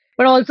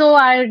 But also,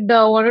 I'd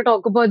want to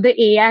talk about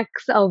the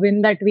Ajax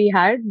win that we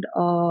had.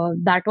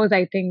 That was,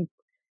 I think,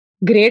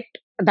 great.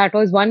 That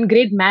was one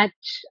great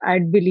match, I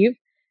believe.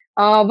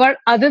 But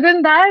other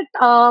than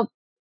that,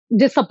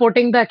 just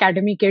supporting the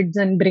academy kids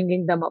and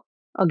bringing them up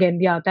again.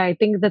 Yeah, I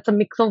think that's a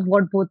mix of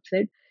what both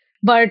said.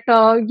 But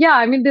yeah,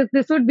 I mean,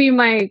 this would be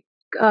my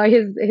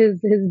his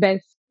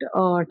best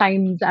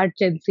times at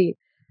Chelsea.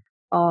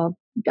 Uh,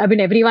 I mean,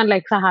 everyone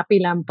likes a happy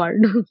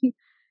Lampard.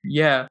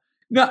 Yeah.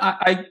 No,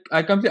 I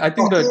come to, I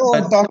think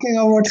Talking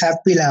about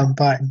Happy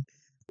Lampard,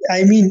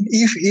 I mean,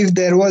 if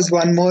there was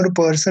one more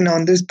person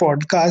on this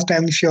podcast,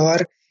 I'm sure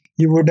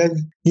he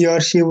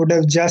or she would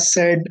have just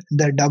said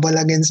the double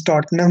against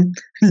Tottenham,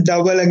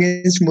 double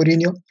against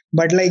Mourinho.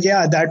 But like,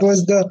 yeah, that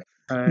was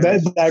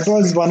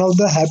one of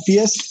the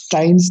happiest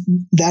times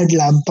that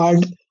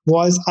Lampard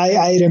was.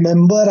 I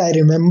remember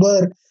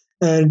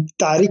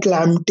Tariq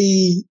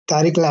Lamptey,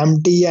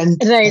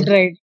 and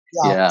Right.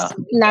 Yeah,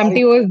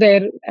 Lamptey was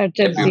there at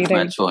Chelsea, debut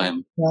right? match for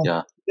him.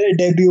 Yeah.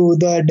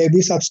 the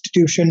debut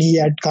substitution, he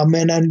had come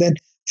in, and then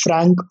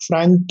Frank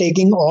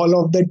taking all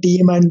of the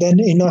team, and then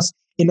in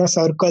a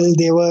circle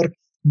they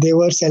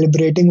were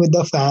celebrating with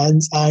the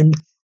fans, and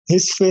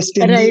his fist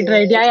in the Right.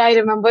 air, Yeah, I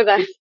remember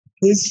that.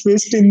 his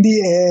fist in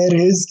the air,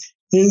 his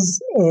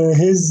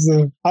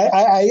I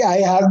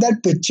have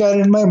that picture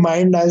in my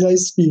mind as I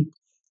speak.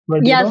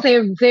 But Yeah,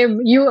 same.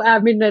 I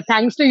mean,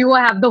 thanks to you,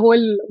 I have the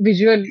whole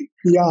visual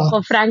yeah,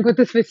 of Frank with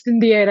his fist in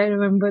the air. I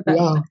remember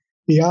that.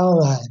 yeah,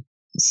 man,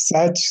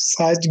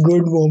 such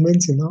good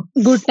moments.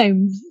 Good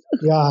times.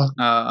 Yeah.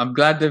 I'm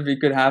glad that we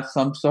could have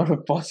some sort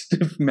of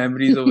positive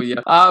memories over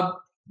here.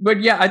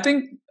 But yeah, I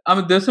think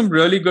there's some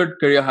really good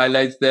career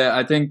highlights there.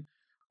 I think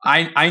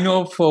I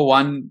know for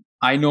one,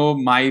 I know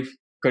my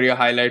career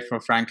highlight from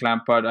Frank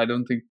Lampard. I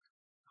don't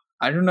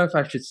know if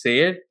I should say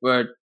it,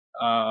 but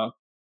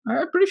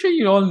I'm pretty sure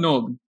you all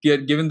know,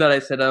 given that I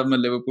said I'm a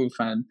Liverpool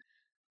fan.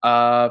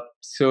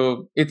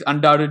 So it's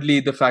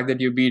undoubtedly the fact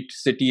that you beat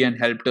City and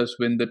helped us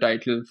win the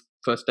title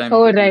first time.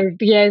 Oh, right.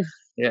 Yes.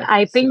 Yeah.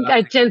 I think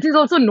Chelsea's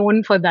also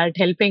known for that,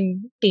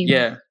 helping teams.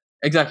 Yeah,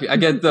 exactly. I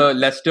guess the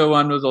Leicester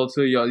one was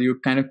also you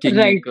kind of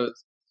kingmakers. Right.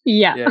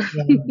 Yeah.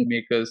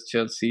 Makers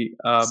Chelsea.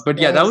 But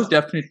yeah, that was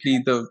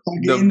definitely the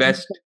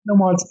best.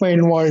 Tottenham Hotspur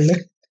involved.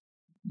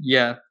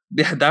 Yeah,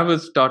 that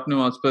was Tottenham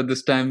Hotspur.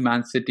 This time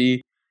Man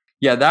City.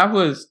 Yeah, that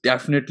was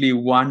definitely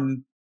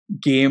one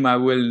game I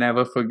will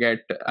never forget.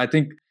 I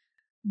think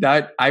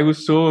that I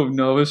was so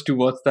nervous to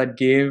watch that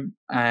game,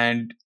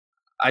 and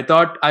I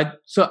thought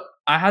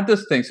I had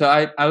this thing. So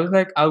I was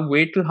like, I'll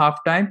wait till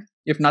halftime.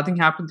 If nothing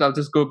happens, I'll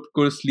just go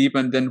to sleep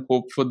and then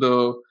hope for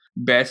the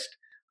best.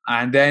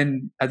 And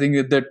then I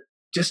think that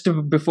just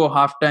before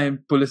halftime,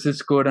 Pulisic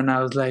scored, and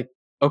I was like,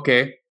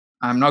 okay,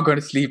 I'm not going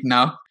to sleep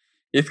now.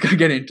 It's going to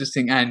get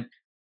interesting. And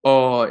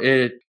oh,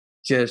 it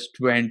just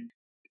went.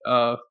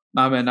 I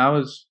mean,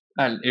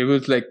 it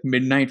was like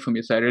midnight for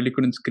me, so I really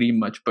couldn't scream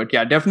much. But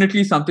yeah,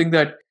 definitely something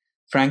that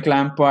Frank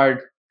Lampard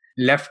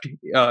left,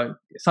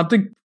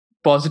 something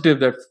positive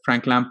that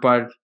Frank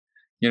Lampard,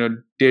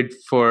 did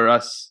for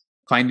us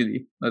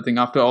finally. I think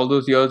after all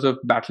those years of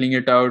battling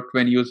it out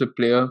when he was a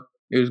player,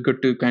 it was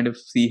good to kind of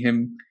see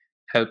him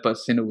help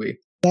us in a way.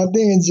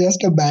 Nothing, it's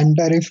just a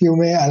banter, if you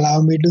may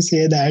allow me to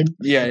say that.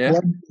 Yeah.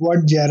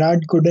 What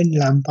Gerrard couldn't,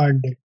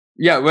 Lampard did.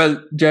 Yeah,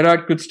 well,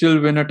 Gerrard could still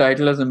win a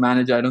title as a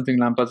manager. I don't think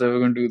Lampard's ever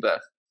going to do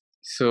that.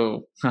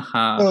 So,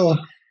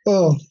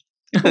 Oh.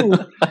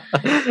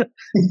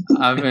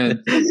 I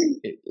mean,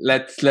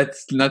 let's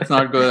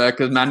not go there,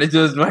 because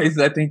managers wise,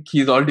 I think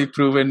he's already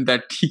proven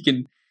that he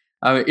can.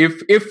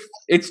 If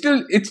it's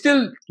still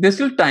there's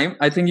still time.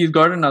 I think he's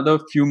got another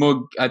few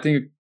more. I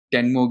think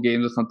 10 more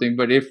games or something.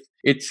 But if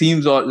it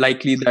seems all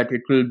likely that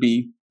it will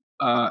be,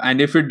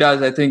 and if it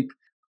does, I think,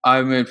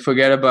 I mean,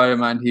 forget about it,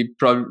 man.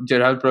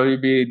 Gerrard probably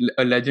be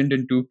a legend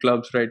in two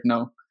clubs right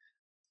now.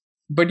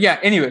 But yeah,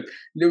 anyway,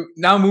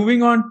 now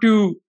moving on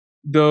to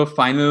the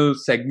final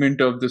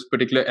segment of this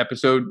particular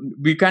episode,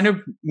 we kind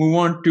of move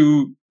on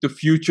to the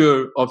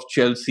future of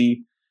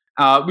Chelsea.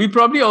 I'll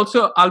probably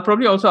also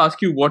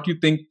ask you what you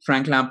think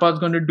Frank Lampard's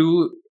going to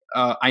do.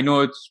 I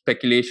know it's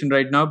speculation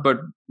right now, but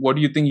what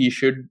do you think he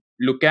should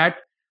look at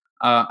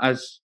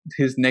as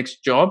his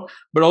next job?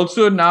 But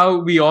also now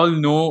we all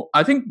know,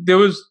 I think there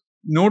was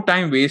no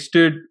time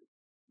wasted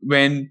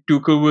when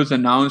Tuchel was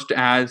announced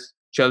as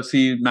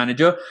Chelsea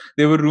manager.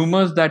 There were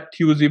rumors that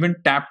he was even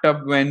tapped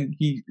up when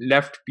he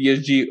left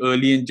PSG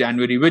early in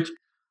January, which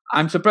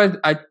I'm surprised.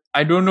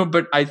 I don't know,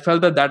 but I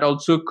felt that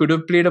also could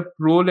have played a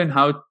role in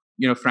how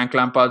Frank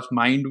Lampard's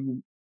mind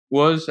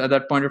was at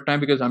that point of time,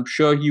 because I'm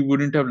sure he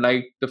wouldn't have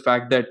liked the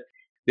fact that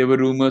there were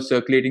rumors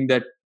circulating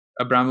that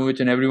Abramovich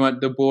and everyone,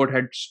 the board,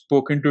 had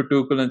spoken to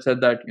Tuchel and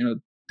said that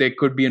there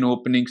could be an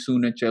opening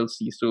soon at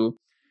Chelsea. So,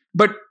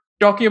 but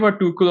talking about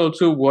Tuchel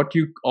also, what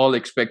you all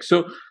expect.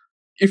 So,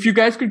 if you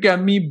guys could give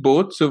me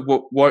both, so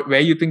where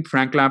you think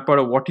Frank Lampard,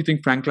 or what you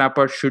think Frank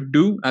Lampard should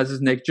do as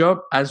his next job,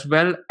 as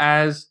well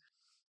as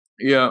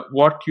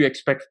what you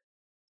expect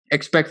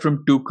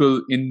from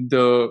Tuchel in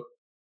the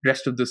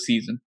rest of the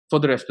season, for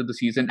the rest of the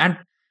season. And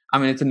I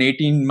mean, it's an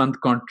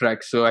 18-month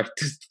contract, so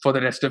for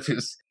the rest of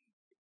his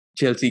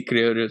Chelsea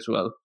career as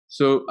well.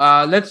 So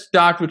let's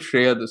start with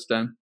Shreya this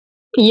time.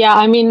 Yeah,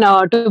 I mean,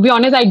 to be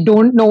honest, I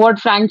don't know what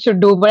Frank should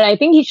do, but I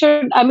think he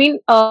should. I mean,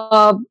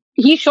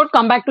 he should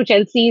come back to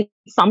Chelsea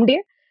someday,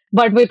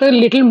 but with a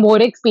little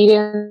more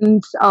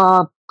experience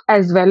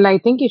as well. I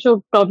think he should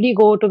probably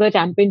go to the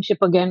Championship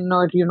again,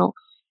 or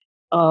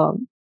uh,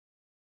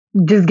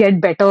 just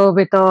get better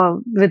with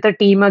a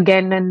team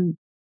again and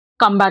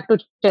come back to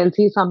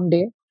Chelsea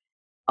someday.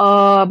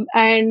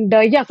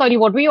 Yeah, sorry,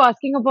 what were you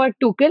asking about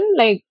Tuchel?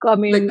 Like, I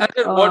mean, I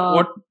said,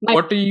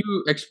 what do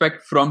you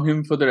expect from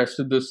him for the rest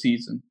of the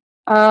season?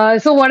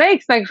 So what I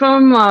expect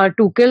from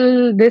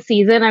Tuchel this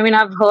season, I mean,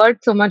 I've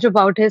heard so much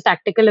about his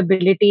tactical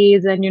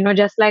abilities, and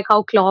just like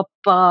how Klopp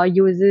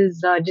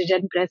uses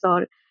Gegenpress,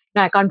 or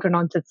no, I can't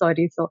pronounce it.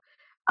 Sorry. So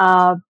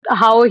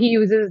how he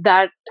uses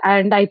that,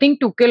 and I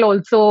think Tuchel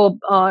also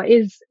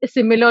is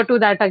similar to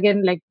that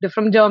again, like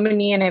from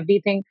Germany and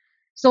everything.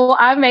 So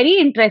I'm very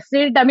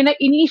interested. I mean,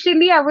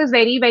 initially I was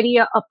very very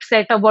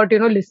upset about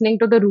listening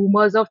to the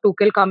rumors of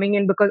Tuchel coming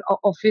in, because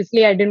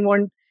obviously I didn't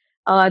want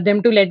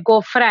them to let go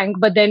of Frank,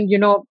 but then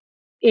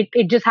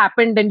it just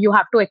happened, and you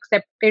have to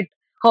accept it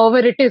however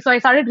it is. So I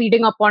started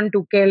reading up on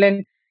Tuchel,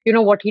 and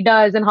what he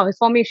does and how his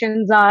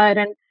formations are,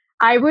 and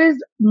I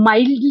was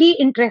mildly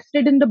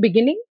interested in the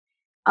beginning.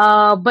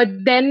 But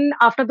then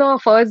after the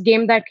first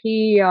game that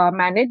he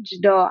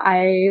managed,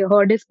 I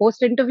heard his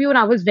post interview, and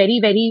I was very,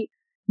 very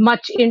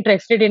much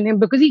interested in him,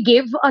 because he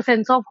gave a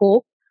sense of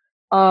hope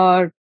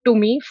uh, to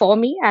me, for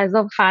me as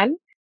a fan.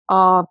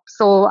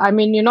 So, I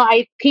mean,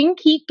 I think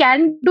he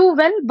can do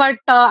well, but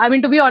I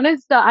mean, to be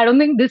honest, I don't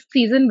think this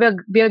season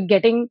we're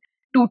getting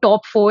to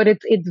top four.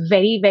 It's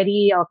very,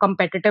 very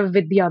competitive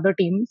with the other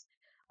teams,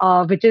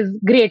 which is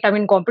great. I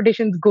mean,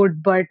 competition's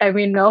good, but I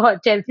mean,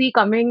 Chelsea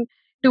coming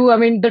to, I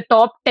mean, the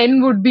top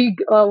 10 would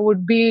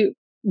be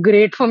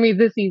great for me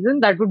this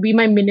season. That would be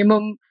my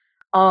minimum,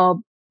 uh,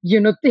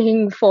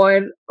 thing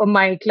for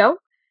my club.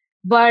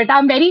 But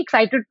I'm very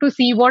excited to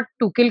see what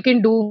Tuchel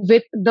can do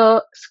with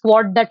the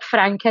squad that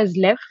Frank has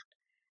left,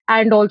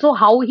 and also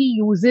how he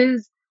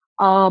uses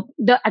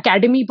the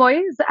academy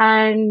boys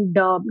and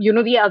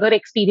the other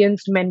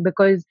experienced men,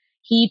 because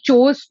he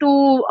chose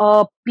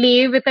to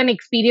play with an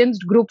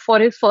experienced group for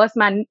his first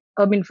man.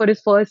 I mean, for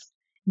his first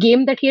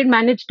game that he had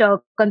managed,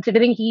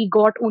 considering he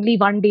got only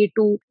one day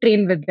to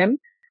train with them.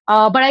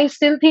 But I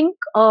still think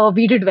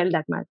we did well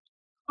that match.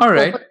 All So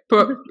right.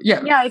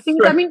 Yeah. yeah, I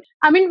think Fr-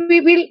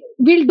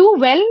 we'll do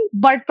well,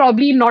 but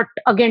probably not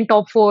again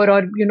top four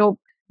or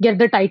get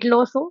the title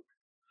or so.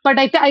 But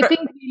I fr-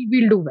 think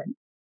we'll do well.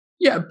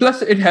 yeah.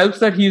 Plus, it helps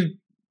that he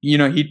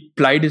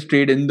plied his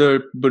trade in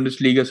the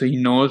Bundesliga, so he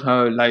knows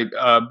how like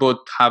both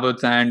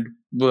Havertz and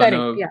Correct.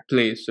 Werner Yeah.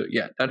 play. So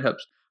yeah, that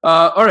helps.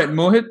 All right,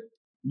 Mohit,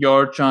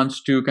 your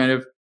chance to kind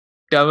of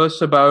tell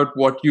us about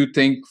what you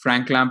think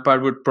Frank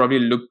Lampard would probably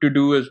look to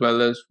do, as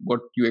well as what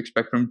you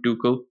expect from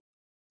Tuchel.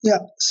 Yeah,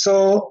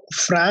 so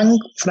Frank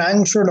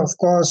should of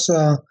course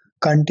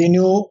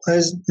continue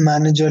his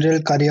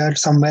managerial career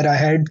somewhere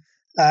ahead,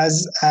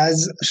 as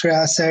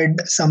Shreya said,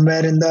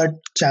 somewhere in the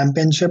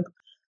championship,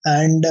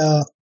 and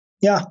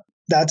yeah,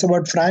 that's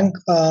about Frank.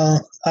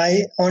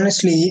 I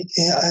honestly,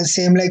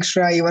 same like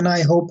Shreya, even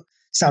I hope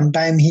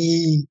sometime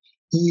he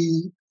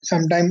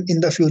sometime in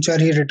the future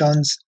he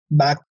returns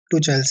back to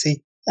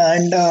Chelsea.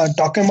 And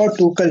talking about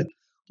Tuchel,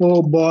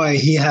 oh boy,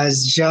 he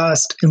has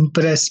just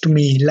impressed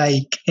me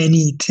like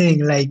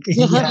anything. Like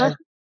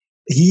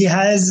he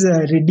has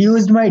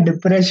reduced my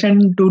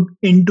depression to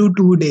into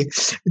 2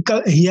 days.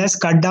 He has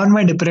cut down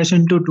my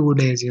depression to 2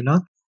 days.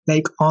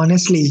 Like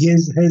honestly,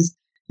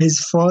 his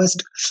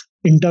first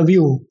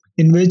interview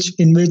in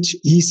which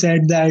he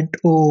said that,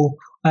 oh,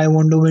 I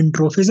want to win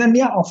trophies. And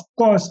yeah, of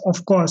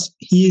course,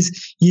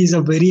 he's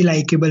a very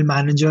likable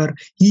manager.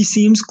 He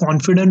seems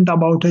confident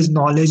about his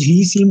knowledge.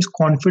 He seems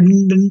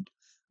confident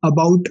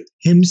about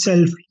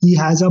himself. He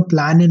has a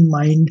plan in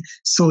mind.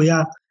 So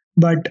yeah,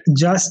 but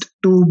just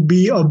to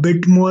be a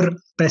bit more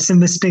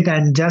pessimistic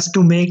and just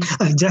to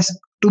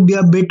be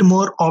a bit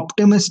more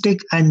optimistic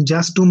and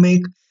just to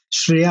make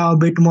Shreya a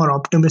bit more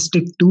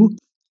optimistic too,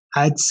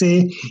 I'd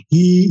say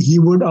he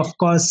would of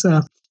course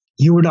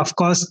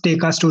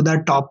take us to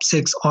the top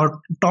 6 or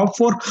top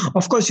 4.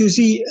 Of course, you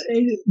see,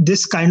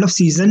 this kind of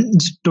season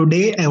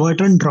today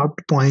Everton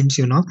dropped points,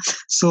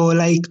 so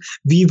like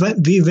we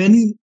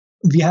win.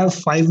 We have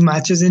 5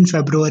 matches in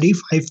February,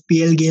 5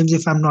 PL games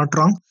if I'm not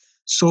wrong.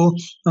 So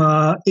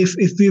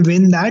if we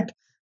win that,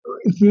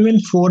 if we win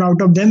 4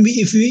 out of them,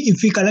 if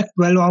we collect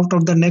 12 out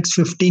of the next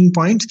 15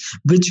 points,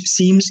 which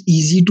seems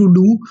easy to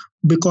do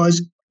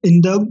because in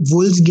the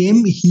Wolves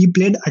game he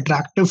played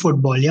attractive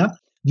football. Yeah,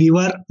 we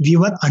were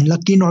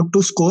unlucky not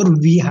to score.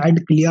 We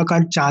had clear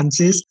cut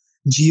chances.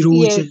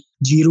 Yes.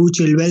 Giroud,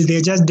 Chilwell,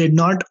 they just did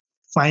not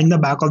find the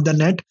back of the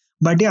net.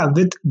 But yeah,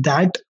 with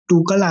that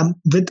Tuchel,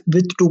 with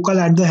Tuchel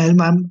at the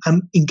helm,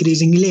 I'm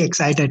increasingly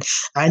excited,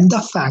 and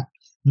the fact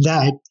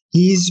that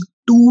he's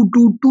too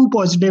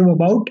positive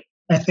about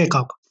FA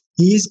Cup.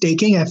 He is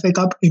taking FA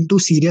Cup into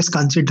serious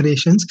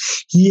considerations.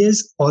 He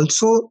is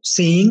also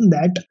saying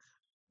that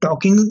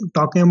talking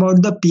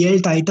about the PL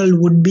title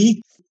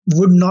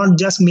would not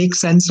just make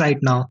sense right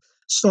now.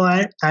 So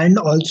and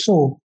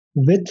also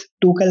with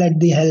Tuchel at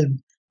the helm,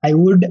 I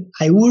would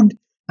I would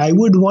I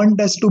would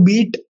want us to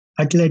beat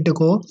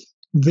Atletico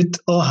with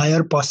a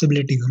higher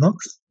possibility.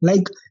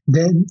 Like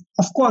then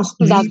of course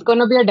That's we, going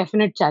to be a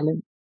definite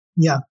challenge.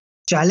 yeah,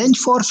 challenge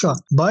for sure,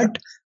 but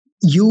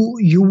you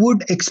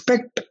would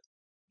expect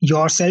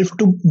yourself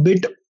to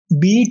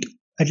beat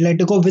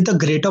Atletico with a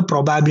greater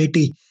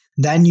probability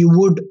than you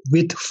would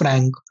with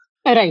Frank.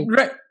 Right.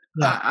 Right.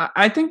 Yeah,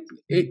 I think.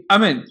 I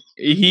mean,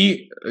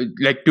 he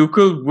like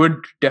Tuchel would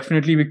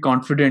definitely be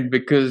confident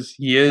because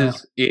he yeah,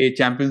 is a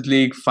Champions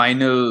League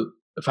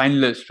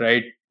finalist,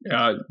 right?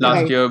 Last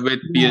Right. year with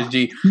yeah.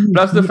 PSG. He,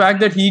 Plus the he fact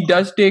that he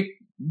does take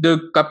the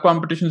cup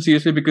competition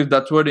seriously because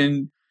that's what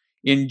in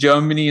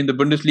Germany in the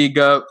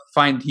Bundesliga.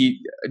 Fine, he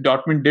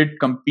Dortmund did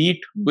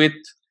compete with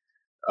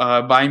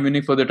Bayern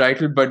Munich for the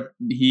title, but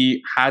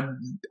he had.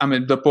 I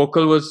mean, the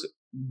Pokal was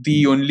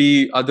the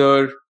only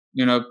other,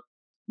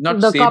 not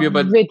The cup savior,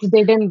 but which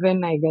they didn't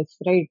win, I guess.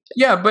 Right.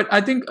 yeah, but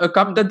I think a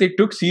cup that they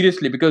took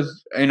seriously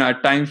because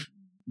at times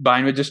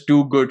Bayern were just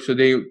too good, so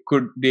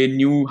they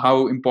knew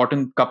how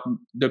important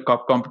the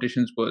cup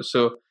competitions were.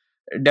 So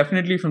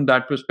definitely from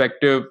that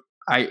perspective,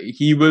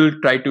 he will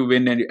try to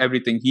win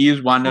everything. He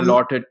has won a al-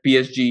 lot at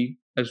PSG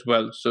as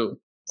well. So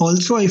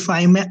Also, if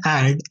I may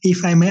add,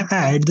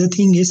 the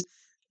thing is,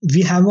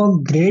 we have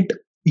a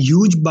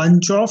huge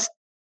bunch of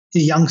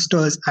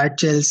youngsters at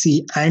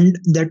Chelsea, and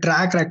the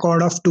track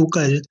record of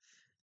Tuchel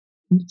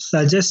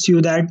suggests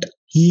you that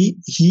he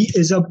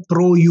is a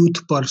pro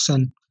youth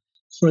person.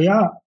 So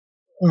yeah,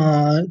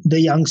 the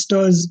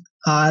youngsters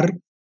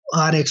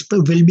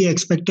will be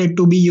expected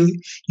to be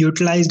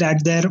utilized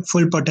at their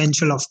full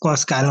potential. Of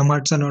course, Callum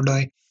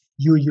Hudson-Odoi.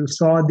 You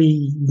saw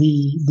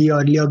the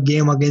earlier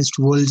game against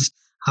Wolves,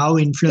 how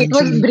It influential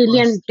was he was.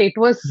 brilliant. It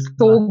was Yeah,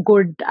 so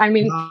good. I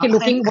mean, and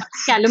watching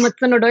Callum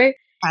Hudson-Odoi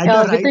at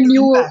a with right a wing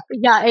new, back,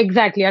 yeah,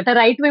 exactly, at a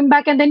right wing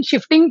back and then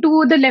shifting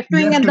to the left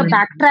wing left and the wing.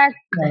 backtrack,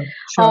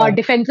 Sure.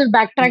 defensive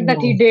backtrack that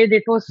he Oh, did.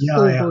 It was yeah,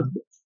 so yeah. good.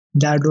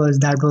 That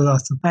was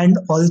awesome. And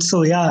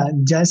also, yeah,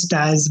 just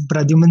as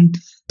Pradyuman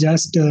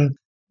just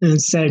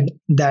said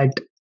that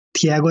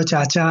Thiago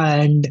Chacha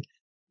and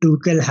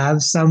Tuchel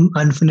have some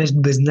unfinished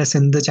business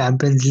in the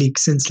Champions League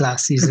since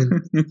last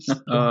season.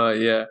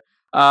 yeah.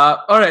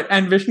 All right,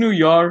 and Vishnu,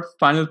 your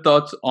final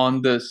thoughts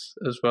on this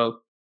as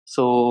well.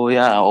 So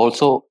yeah,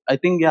 also I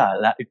think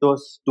it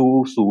was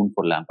too soon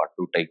for Lampard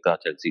to take the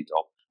Chelsea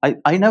job.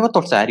 I never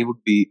thought Sarri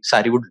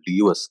would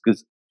leave us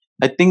because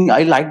I think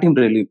I liked him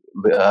really.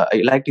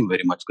 I liked him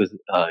very much because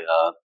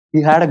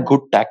he had a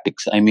good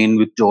tactics. I mean,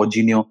 with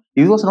Jorginho,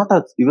 he was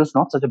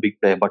not such a big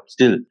player, but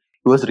still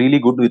he was really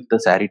good with the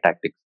Sarri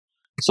tactics.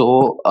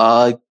 So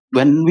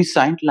when we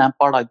signed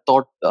Lampard, I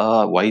thought,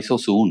 why so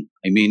soon?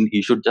 I mean,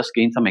 he should just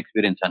gain some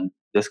experience and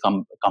just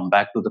come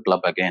back to the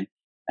club again.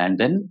 And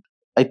then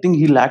I think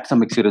he lacked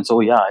some experience. So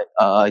yeah,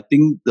 I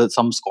think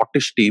some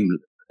Scottish team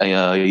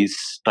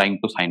is trying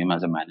to sign him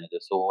as a manager.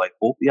 So I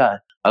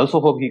also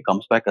hope he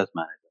comes back as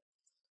manager.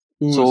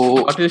 Ooh, So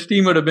Scottish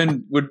team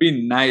would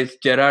be nice.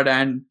 Gerrard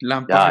and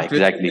Lampard. Yeah,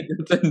 exactly.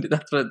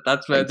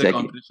 that's where the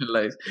competition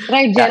lies.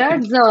 Right,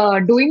 Gerrard's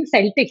doing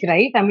Celtic,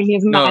 right? I mean,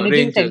 he's managing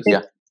Rangers. Celtic.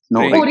 Yeah.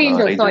 No,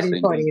 Rangers.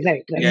 Sorry.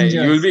 Right. Yeah,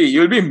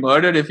 you'll be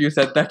murdered if you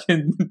said that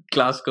in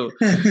Glasgow.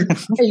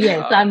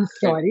 Yes, I'm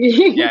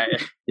sorry.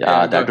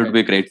 Yeah, that would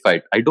be a great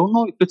fight. I don't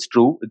know if it's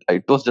true.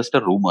 It was just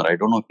a rumor. I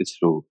don't know if it's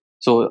true.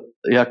 So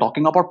yeah,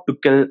 talking about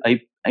Tuchel,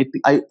 I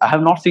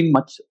have not seen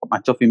much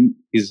of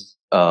his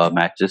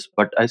matches,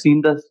 but I've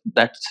seen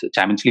that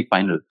Champions League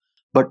final.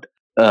 But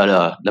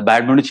the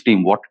Bayern Munich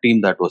team, what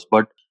team that was?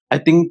 But I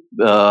think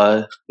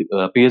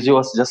PSG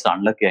was just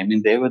unlucky. I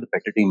mean, they were the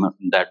better team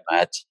in that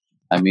match.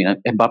 I mean,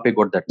 Mbappe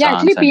got that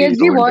chance. Yeah, actually,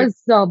 PSG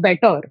was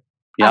better.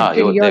 Yeah,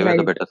 they were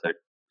the better side.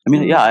 I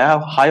mean, I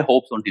have high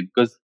hopes on him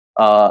because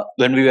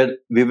when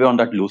we were on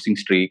that losing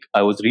streak,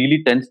 I was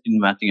really tense in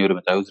matching every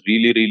match. I was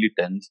really, really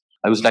tense.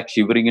 I was like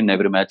shivering in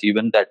every match,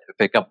 even that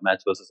FA Cup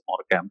match versus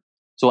Morecambe.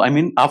 So I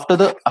mean, after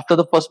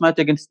the first match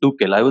against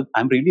Tuchel,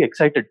 I'm really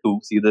excited to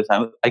see this.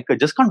 I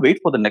just can't wait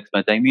for the next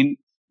match. I mean,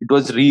 it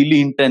was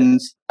really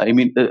intense. I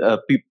mean,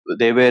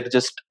 they were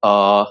just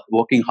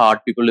working hard.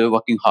 People were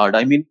working hard.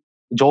 I mean,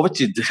 Jovic,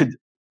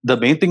 the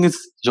main thing is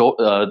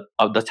the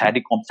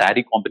Sarri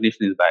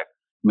combination is back.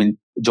 I mean,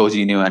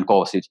 Jorginho and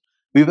Kovacic.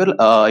 We were,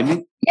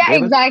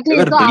 exactly.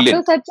 So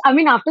brilliant.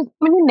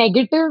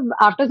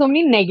 after so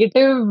many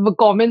negative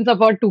comments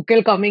about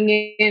Tuchel coming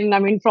in, I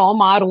mean, from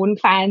our own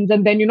fans,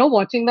 and then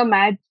watching the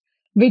match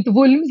with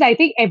Wolves, I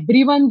think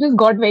everyone just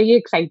got very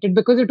excited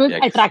because it was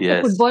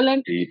attractive football,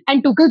 and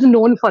Tuchel's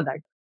known for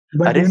that.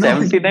 But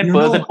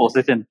 79%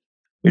 possession.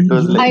 It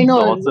was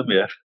awesome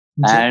here.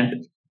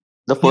 And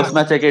the first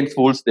match against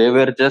Wolves, they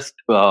were just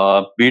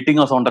beating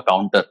us on the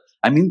counter.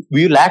 I mean,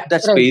 we lacked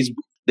that space.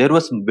 There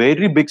was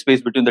very big space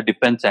between the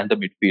defense and the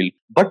midfield.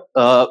 But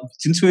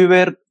since we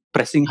were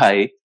pressing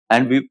high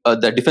and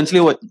the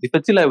defensive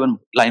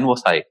line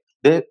was high,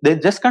 they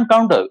just can't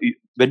counter.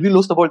 When we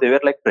lose the ball, they were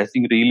like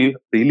pressing really,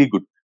 really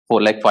good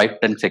for like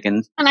 5-10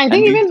 seconds. And I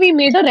think we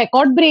made a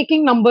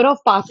record-breaking number of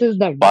passes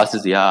that day.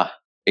 Passes, yeah.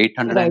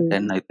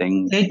 810, I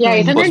think.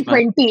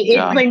 820.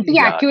 820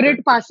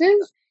 accurate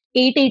passes.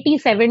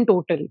 887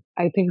 total,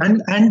 I think.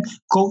 And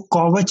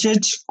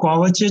Kovacic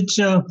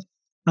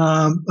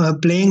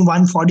playing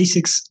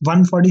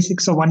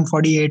 146 or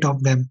 148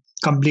 of them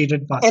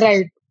completed passes.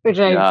 Right.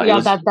 Yeah,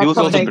 that's he was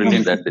also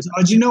brilliant at this.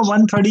 Jorginho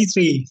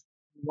 133,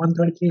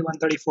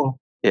 134.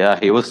 Yeah,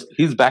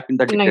 he's back in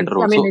that dictator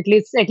role. I mean,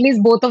 at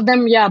least both of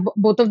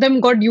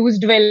them got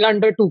used well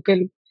under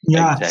Tuchel.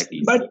 Yeah,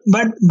 exactly.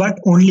 But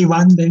only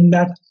one thing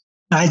that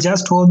I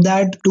just hope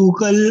that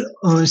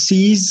Tuchel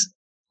sees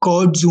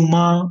Kurt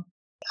Zouma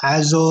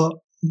as a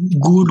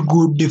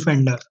good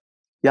defender.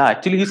 Yeah,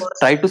 actually, he's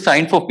tried to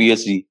sign for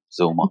PSG,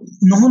 Zouma.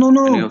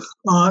 No.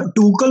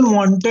 Tuchel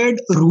wanted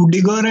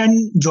Rudiger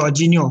and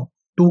Jorginho.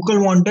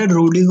 Tuchel wanted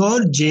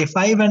Rudiger,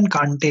 J5 and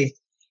Kante.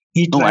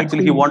 He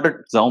wanted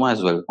Zouma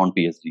as well on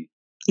PSG.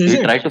 He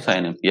tried to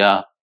sign him.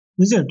 Yeah.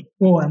 Is it?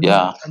 Oh, I'm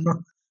not.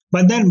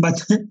 But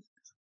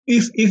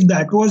if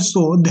that was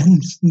so,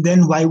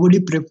 then why would he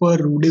prefer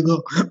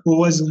Rudiger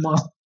over Zouma?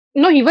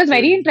 No, he was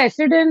very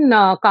interested in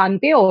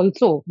Kante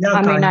also. Yeah,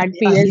 at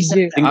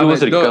PSG. I think he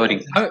was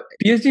recovering.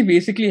 PSG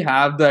basically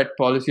have that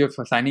policy of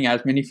signing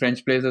as many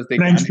French players as they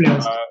can.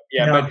 Players.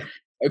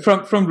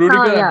 But from Rudiger,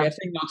 I'm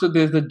guessing also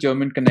there's the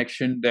German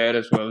connection there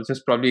as well. It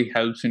just probably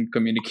helps in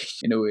communication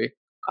in a way.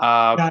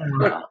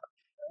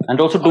 And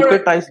also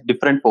Tuchel tries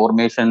different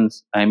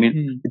formations. I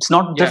mean, it's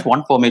not just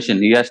one formation.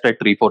 He has tried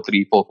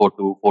 3-4-3,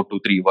 4-4-2,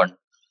 4-2-3-1.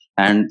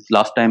 And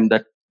last time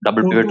that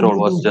double pivot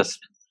role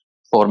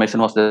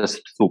formation was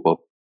just superb.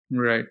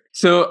 Right.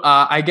 So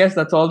I guess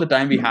that's all the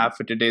time we have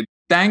for today.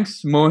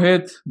 Thanks,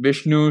 Mohit,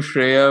 Vishnu,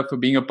 Shreya, for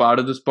being a part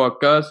of this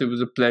podcast. It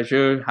was a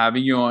pleasure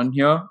having you on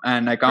here,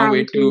 and I can't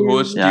wait to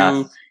host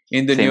you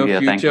in the near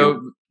future.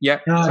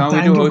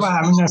 Thank you for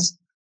having us.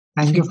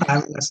 Thank you for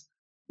having us.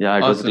 Yeah,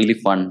 it was really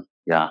fun.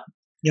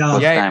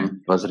 First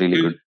time was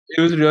really good.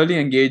 It was really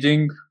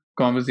engaging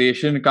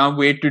conversation. Can't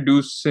wait to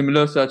do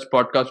similar such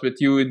podcasts with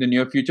you in the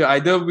near future.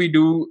 Either we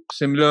do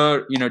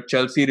similar,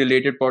 Chelsea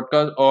related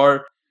podcasts,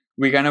 or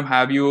we kind of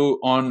have you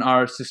on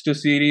our sister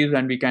series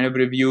and we kind of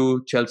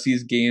review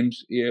Chelsea's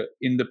games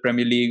in the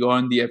Premier League or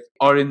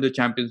in the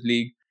Champions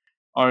League,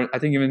 or I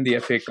think even the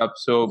FA Cup.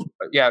 So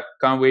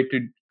can't wait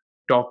to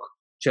talk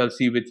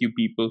Chelsea with you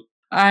people.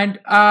 And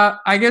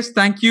I guess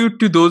thank you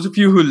to those of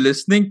you who are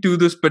listening to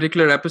this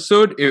particular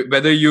episode,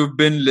 whether you've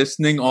been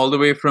listening all the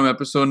way from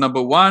episode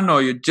number 1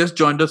 or you just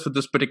joined us for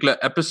this particular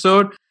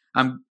episode.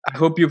 I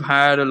hope you've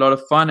had a lot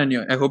of fun, and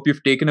I hope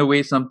you've taken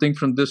away something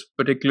from this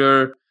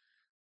particular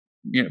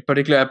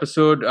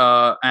episode.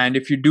 And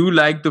if you do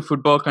like the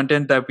football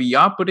content that we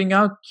are putting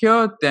out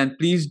here, then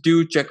please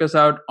do check us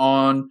out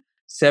on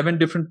 7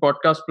 different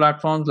podcast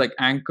platforms like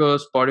Anchor,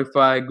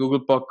 Spotify,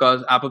 Google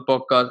Podcasts, Apple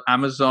Podcasts,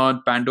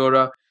 Amazon,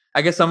 Pandora.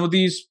 I guess some of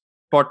these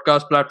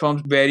podcast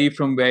platforms vary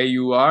from where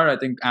you are. I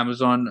think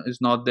Amazon is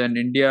not there in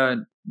India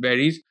and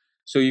varies.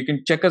 So you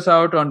can check us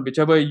out on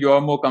whichever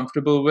you're more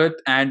comfortable with.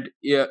 And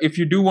if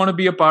you do want to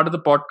be a part of the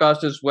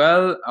podcast as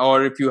well,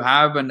 or if you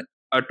have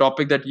a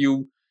topic that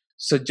you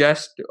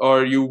suggest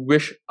or you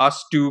wish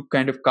us to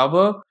kind of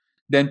cover,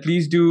 then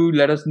please do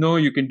let us know.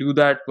 You can do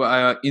that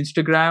via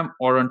Instagram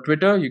or on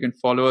Twitter. You can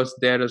follow us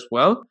there as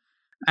well.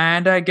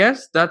 And I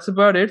guess that's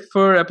about it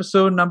for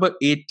episode number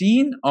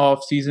 18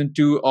 of season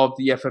 2 of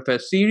the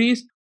FFS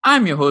series.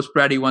 I'm your host,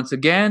 Praddy, once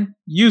again.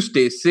 You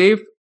stay safe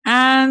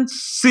and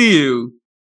see you.